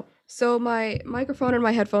 No. So my microphone and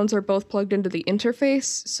my headphones are both plugged into the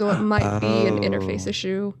interface, so it might be an interface Oh,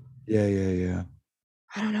 issue. yeah.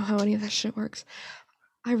 I don't know how any of this shit works.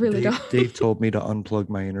 I really Dave, don't. Dave told me to unplug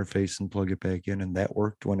my interface and plug it back in, and that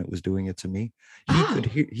worked when it was doing it to me. Oh.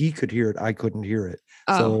 He could hear it. I couldn't hear it.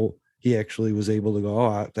 Oh. So he actually was able to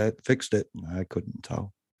go, that fixed it. And I couldn't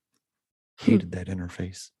tell. Hated that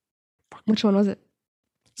interface. Which one was it?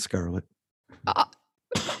 Scarlett.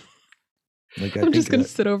 Like I'm just gonna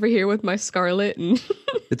sit over here with my Scarlett and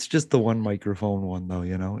it's just the one microphone one though,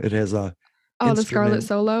 you know. It has a the Scarlett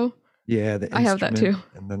Solo. Yeah, I have that too.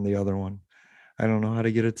 And then the other one. I don't know how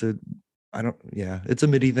to get it to it's a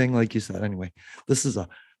MIDI thing, like you said. Anyway, this is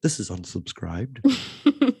unsubscribed.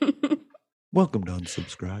 Welcome to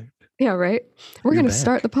Unsubscribed. Yeah, right. We're gonna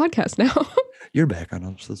start the podcast now. You're back on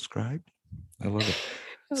Unsubscribed. I love it.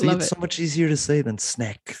 It's so much easier to say than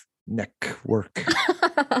snack neck work.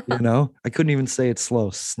 You know, I couldn't even say it slow.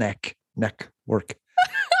 Snack neck work.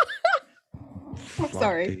 I'm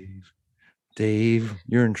sorry. Dave,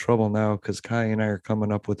 you're in trouble now because Kai and I are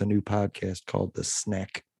coming up with a new podcast called the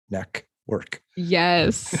Snack Neck Work.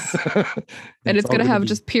 Yes. And it's gonna have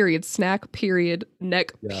just period, snack, period,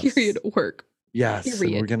 neck, period, work. Yes.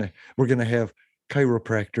 Period. And we're gonna have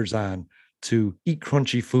chiropractors on to eat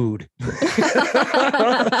crunchy food.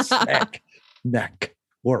 Snack, neck,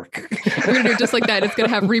 work. We're gonna do it just like that. It's gonna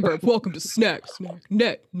have reverb. Welcome to snack,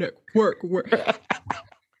 neck, work.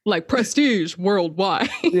 Like prestige worldwide.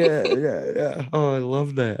 Yeah. Oh, I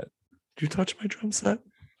love that. Did you touch my drum set?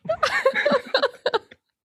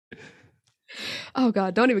 Oh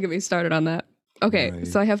God, don't even get me started on that. Okay, right.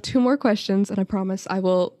 So I have 2 more questions, and I promise I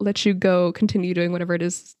will let you go continue doing whatever it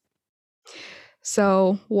is.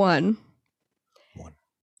 So, one.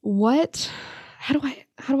 How do I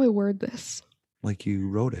word this? Like you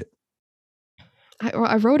wrote it.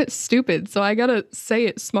 I wrote it stupid, so I gotta say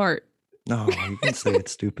it smart. No, you can say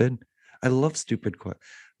it's stupid. I love stupid questions.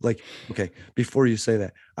 Like, okay, before you say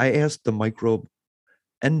that, I asked the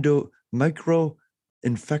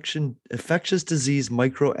infectious disease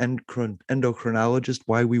endocrinologist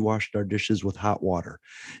why we washed our dishes with hot water.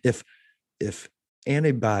 If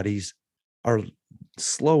antibodies are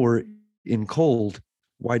slower in cold,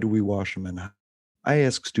 why do we wash them in hot? I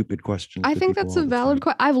ask stupid questions. I think that's a valid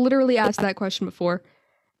question. I've literally asked that question before.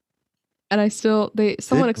 And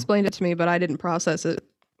someone explained it to me, but I didn't process it.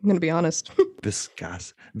 I'm going to be honest.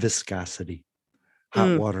 Viscosity.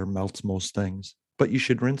 Hot water melts most things, but you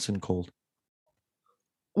should rinse in cold.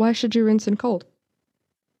 Why should you rinse in cold?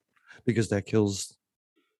 Because that kills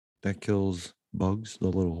bugs, the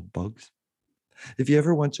little bugs. If you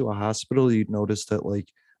ever went to a hospital, you'd notice that like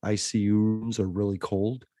ICU rooms are really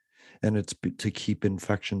cold, and it's to keep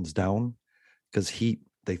infections down because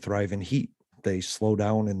they thrive in heat. They slow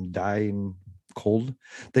down and die in cold.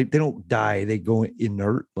 They don't die. They go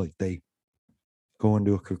inert, like they go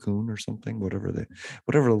into a cocoon or something, whatever the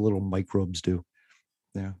little microbes do.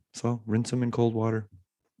 Yeah. So rinse them in cold water.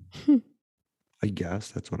 I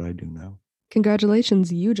guess that's what I do now.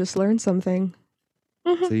 Congratulations. You just learned something.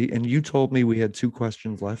 See, and you told me we had 2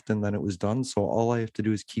 questions left and then it was done. So all I have to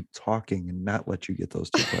do is keep talking and not let you get those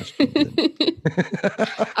 2 questions in.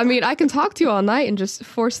 I mean, I can talk to you all night and just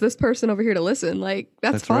force this person over here to listen. Like,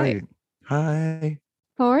 that's fine. Right. Hi.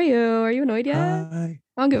 How are you? Are you annoyed yet? Hi.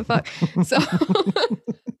 I don't give a fuck.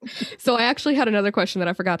 So I actually had another question that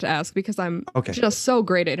I forgot to ask because I'm just so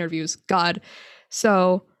great at interviews. God.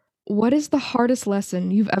 So what is the hardest lesson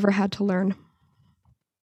you've ever had to learn?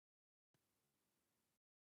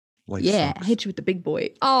 Life sucks. I hit you with the big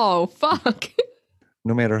boy. Oh, fuck.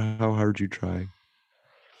 No matter how hard you try,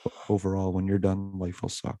 overall, when you're done, life will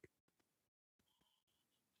suck.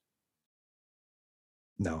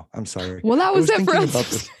 No, I'm sorry. Well, that was it for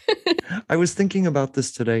us. I was thinking about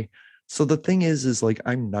this today. So the thing is like,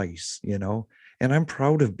 I'm nice, you know, and I'm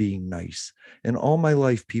proud of being nice. And all my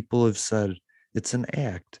life, people have said it's an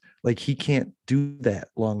act. Like, he can't do that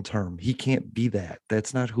long term. He can't be that.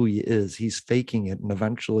 That's not who he is. He's faking it. And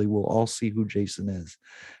eventually we'll all see who Jason is.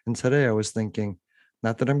 And today I was thinking,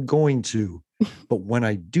 not that I'm going to, but when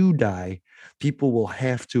I do die, people will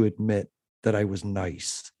have to admit that I was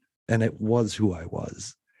nice and it was who I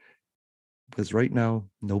was. Because right now,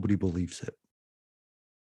 nobody believes it.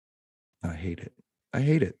 I hate it.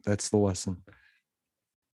 That's the lesson.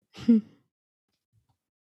 Doesn't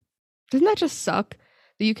that just suck?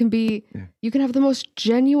 That you can have the most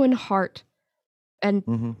genuine heart and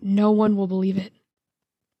no one will believe it.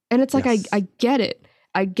 And it's like, I get it.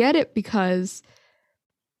 I get it because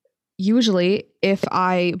usually, if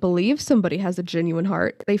I believe somebody has a genuine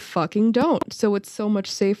heart, they fucking don't. So it's so much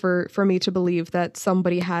safer for me to believe that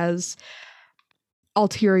somebody has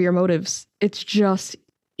ulterior motives. It's just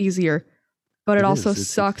easier. But it also It's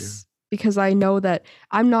easier. sucks because I know that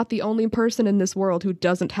I'm not the only person in this world who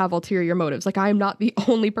doesn't have ulterior motives. Like, I am not the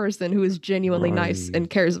only person who is genuinely nice Right. and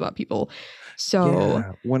cares about people. So,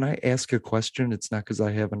 Yeah. When I ask a question, it's not because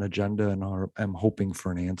I have an agenda and I'm hoping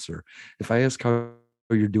for an answer. If I ask how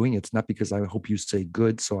you're doing, it's not because I hope you say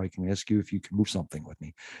good so I can ask you if you can move something with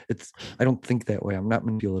me. I don't think that way. I'm not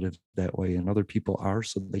manipulative that way, and other people are,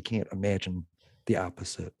 so they can't imagine the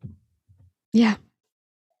opposite. yeah,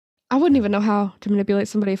 I wouldn't Yeah. even know how to manipulate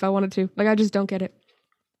somebody if I wanted to. Like, I just don't get it.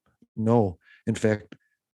 No. In fact,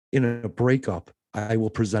 in a breakup, I will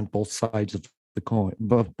present both sides of the coin,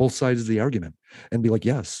 both sides of the argument, and be like,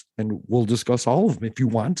 yes, and we'll discuss all of them if you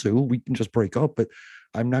want to. We can just break up, but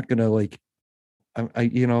I'm not gonna like,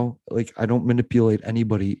 I don't manipulate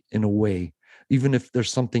anybody in a way. Even if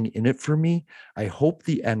there's something in it for me, I hope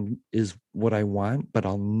the end is what I want, but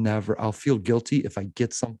I'll feel guilty if I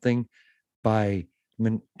get something by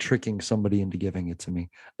tricking somebody into giving it to me.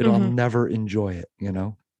 I'll Mm-hmm. never enjoy it,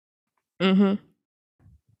 Mm-hmm.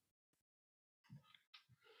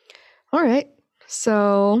 All right.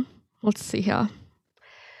 So let's see here.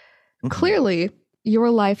 Mhm. Clearly, your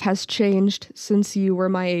life has changed since you were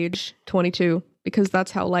my age, 22, because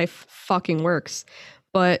that's how life fucking works.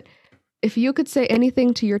 But if you could say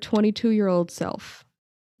anything to your 22-year-old self,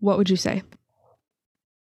 what would you say?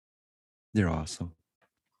 You're awesome.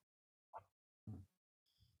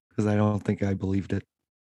 Because I don't think I believed it.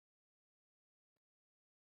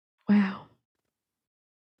 Wow.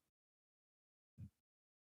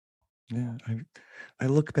 Yeah, I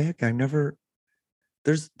look back, I never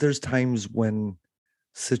there's times when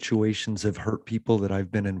situations have hurt people that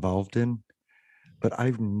I've been involved in, but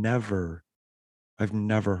I've never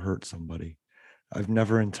hurt somebody. I've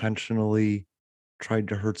never intentionally tried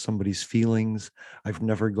to hurt somebody's feelings. I've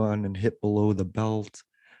never gone and hit below the belt.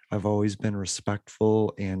 I've always been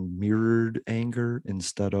respectful and mirrored anger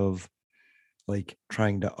instead of like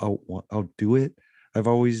trying to outdo it. I've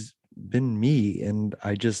always been me, and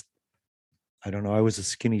I don't know, I was a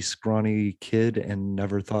skinny, scrawny kid and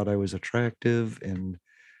never thought I was attractive. And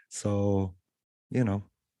so, you know,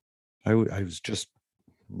 I was just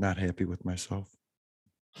not happy with myself.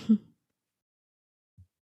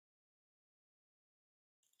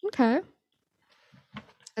 Okay.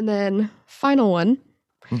 And then, final one.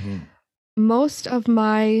 Mhm. Most of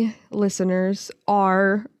my listeners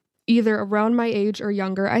are either around my age or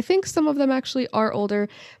younger. I think some of them actually are older,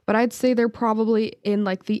 but I'd say they're probably in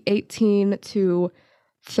like the 18 to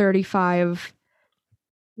 35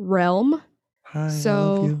 realm. Hi, I love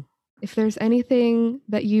So you. if there's anything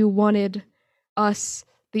that you wanted us,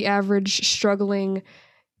 the average struggling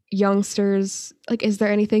youngsters, like, is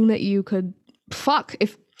there anything that you could,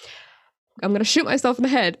 if I'm gonna shoot myself in the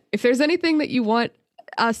head, if there's anything that you want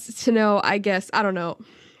us to know, I guess, I don't know,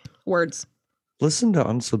 words. Listen to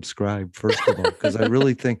Unsubscribe, first of all, because I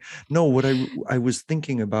really think, no, what I was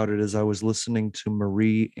thinking about it as I was listening to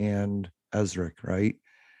Marie and Ezric, right?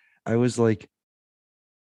 I was like,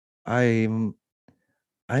 I'm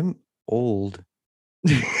I'm old.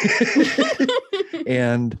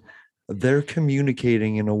 And they're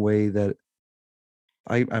communicating in a way that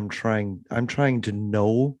I'm trying to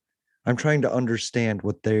know, I'm trying to understand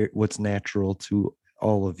what's natural to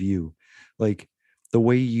all of you. Like, the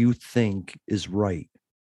way you think is right.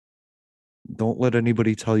 Don't let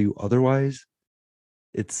anybody tell you otherwise.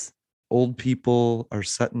 It's Old people are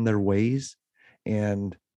set in their ways,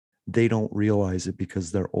 and they don't realize it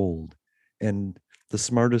because they're old. And the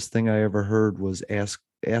smartest thing I ever heard was ask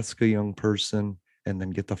a young person and then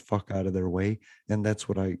get the fuck out of their way. And that's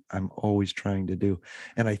what I'm always trying to do.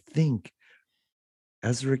 And I think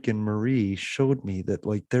Ezric and Marie showed me that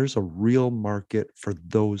like there's a real market for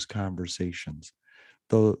those conversations,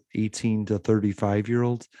 the 18 to 35 year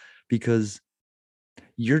olds, because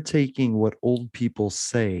you're taking what old people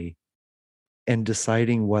say and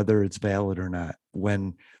deciding whether it's valid or not,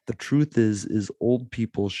 when the truth is old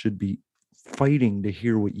people should be fighting to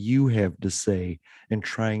hear what you have to say and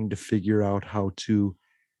trying to figure out how to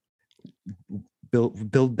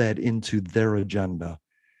build that into their agenda,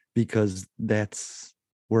 because that's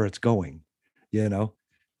where it's going, you know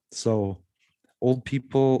so old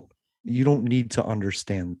people, you don't need to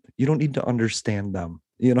understand them,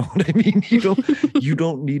 you know what I mean. You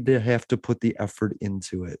don't need to have to put the effort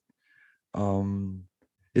into it. um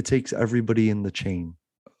it takes everybody in the chain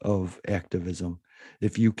of activism.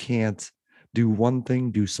 If you can't do one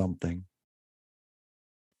thing, do something.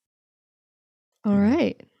 All Yeah.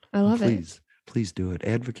 right. I love it. Please do it.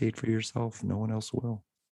 Advocate for yourself. No one else will.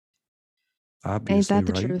 Ain't Obviously, that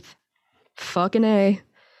the right? truth? Fucking A.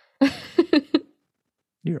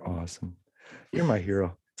 You're awesome. You're my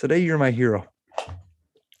hero. Today, you're my hero.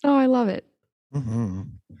 Oh, I love it. Mm-hmm.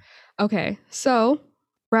 Okay, so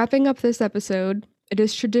wrapping up this episode, it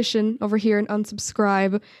is tradition over here in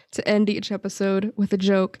Unsubscribe to end each episode with a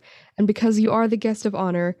joke. And because you are the guest of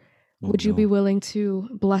honor, would you be willing to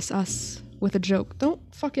bless us with a joke? Don't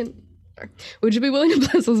fucking. Would you be willing to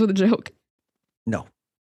bless us with a joke? No.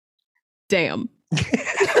 Damn.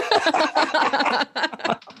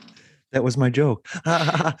 That was my joke.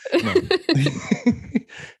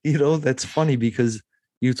 You know, that's funny because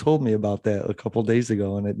you told me about that a couple days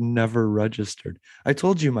ago and it never registered. I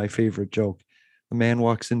told you my favorite joke. A man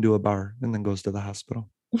walks into a bar and then goes to the hospital.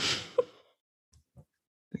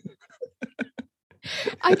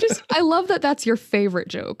 I love that that's your favorite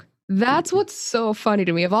joke. That's what's so funny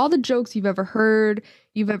to me. Of all the jokes you've ever heard,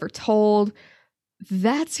 you've ever told,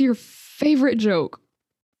 that's your favorite joke.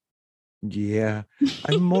 Yeah.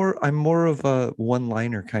 I'm more of a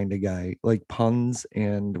one-liner kind of guy, like puns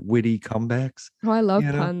and witty comebacks. Oh, I love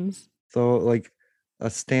you know? puns. So like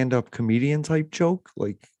a stand-up comedian type joke,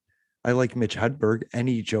 like I like Mitch Hedberg,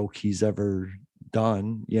 any joke he's ever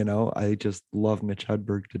done, I just love Mitch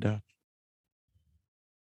Hedberg to death.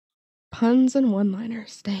 Puns and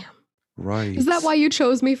one-liners, damn. Right. Is that why you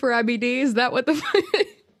chose me for IBD? Is that what the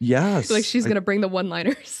Yes. like she's gonna bring the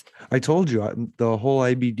one-liners? I told you the whole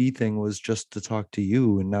IBD thing was just to talk to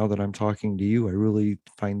you, and now that I'm talking to you, I really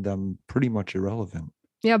find them pretty much irrelevant.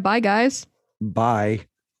 Yeah, bye guys. Bye.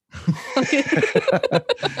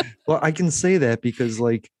 Well, I can say that because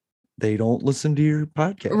like they don't listen to your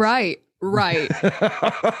podcast. Right.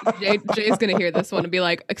 Jay's gonna hear this one and be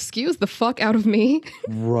like, excuse the fuck out of me.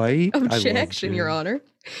 Right. Objection, Your Honor.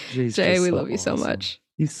 Jay, we love you so much.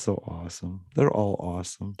 He's so awesome. They're all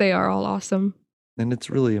awesome. They are all awesome. And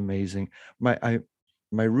it's really amazing. My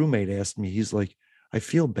roommate asked me, he's like, I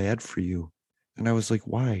feel bad for you. And I was like,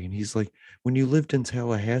 why? And he's like, when you lived in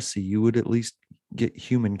Tallahassee, you would at least get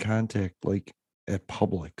human contact like at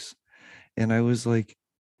Publix. And I was like,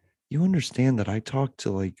 you understand that I talk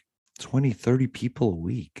to like 20, 30 people a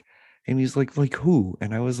week. And he's like who?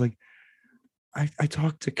 And I was like, I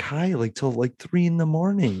talked to Kai like till like 3 a.m.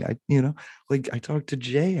 I talked to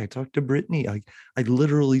Jay, I talked to Brittany. I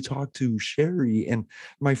literally talked to Sherry and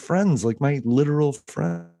my friends, like my literal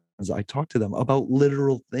friends. I talk to them about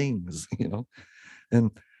literal things,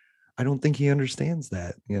 and I don't think he understands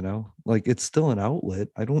that, like it's still an outlet.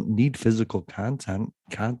 I don't need physical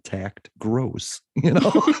contact. Gross,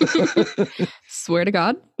 Swear to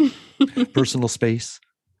God. Personal space.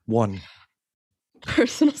 1.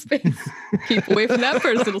 Personal space. Keep away from that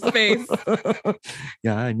personal space.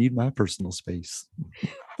 Yeah, I need my personal space.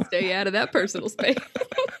 Stay out of that personal space.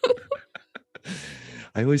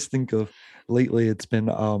 I always think of lately it's been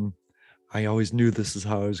I always knew this is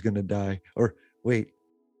how I was gonna die. Or wait,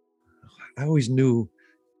 I always knew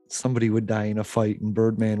somebody would die in a fight, and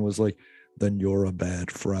Birdman was like, then you're a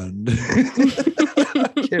bad friend.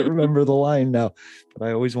 I can't remember the line now, but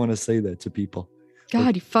I always want to say that to people.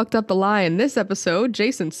 God, you fucked up the line this episode.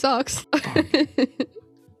 Jason sucks.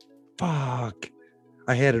 Fuck.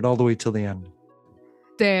 I had it all the way till the end.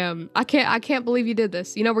 Damn. I can't believe you did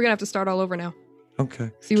this. We're gonna have to start all over now.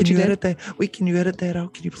 Okay. See what can you edit did? that? Wait, can you edit that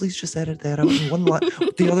out? Can you please just edit that out? In one line.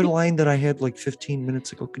 The other line that I had like 15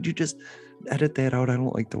 minutes ago. Could you just edit that out? I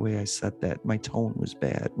don't like the way I said that. My tone was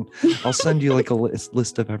bad. And I'll send you like a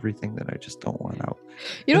list of everything that I just don't want out.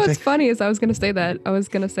 What's funny is I was gonna say that. I was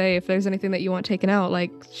gonna say if there's anything that you want taken out,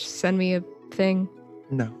 like send me a thing.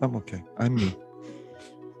 No, I'm okay. I'm me.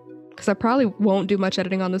 Because I probably won't do much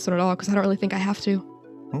editing on this one at all because I don't really think I have to.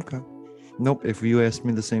 Okay. Nope. If you asked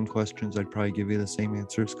me the same questions, I'd probably give you the same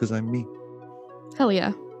answers because I'm me. Hell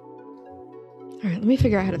yeah. All right, let me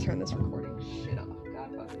figure out how to turn this recording shit off.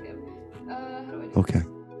 God fucking damn. How do I do Okay. this?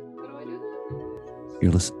 How do I do this?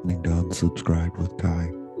 You're listening to Unsubscribed with Kai.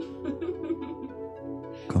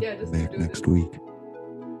 Come Yeah, just back do next this. week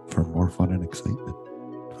for more fun and excitement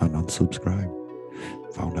on Unsubscribe.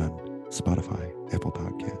 Found on Spotify, Apple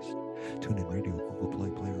Podcasts, TuneIn Radio, Google Play,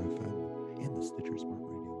 Player FM, and the Stitcher Smart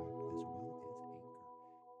Radio app, as well as Anchor.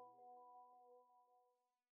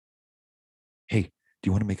 Hey, do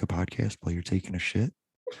you want to make a podcast while you're taking a shit?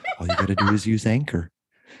 All you got to do is use Anchor.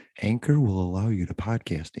 Anchor will allow you to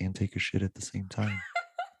podcast and take a shit at the same time.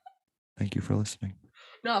 Thank you for listening.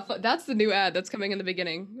 No, that's the new ad that's coming in the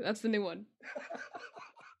beginning. That's the new one.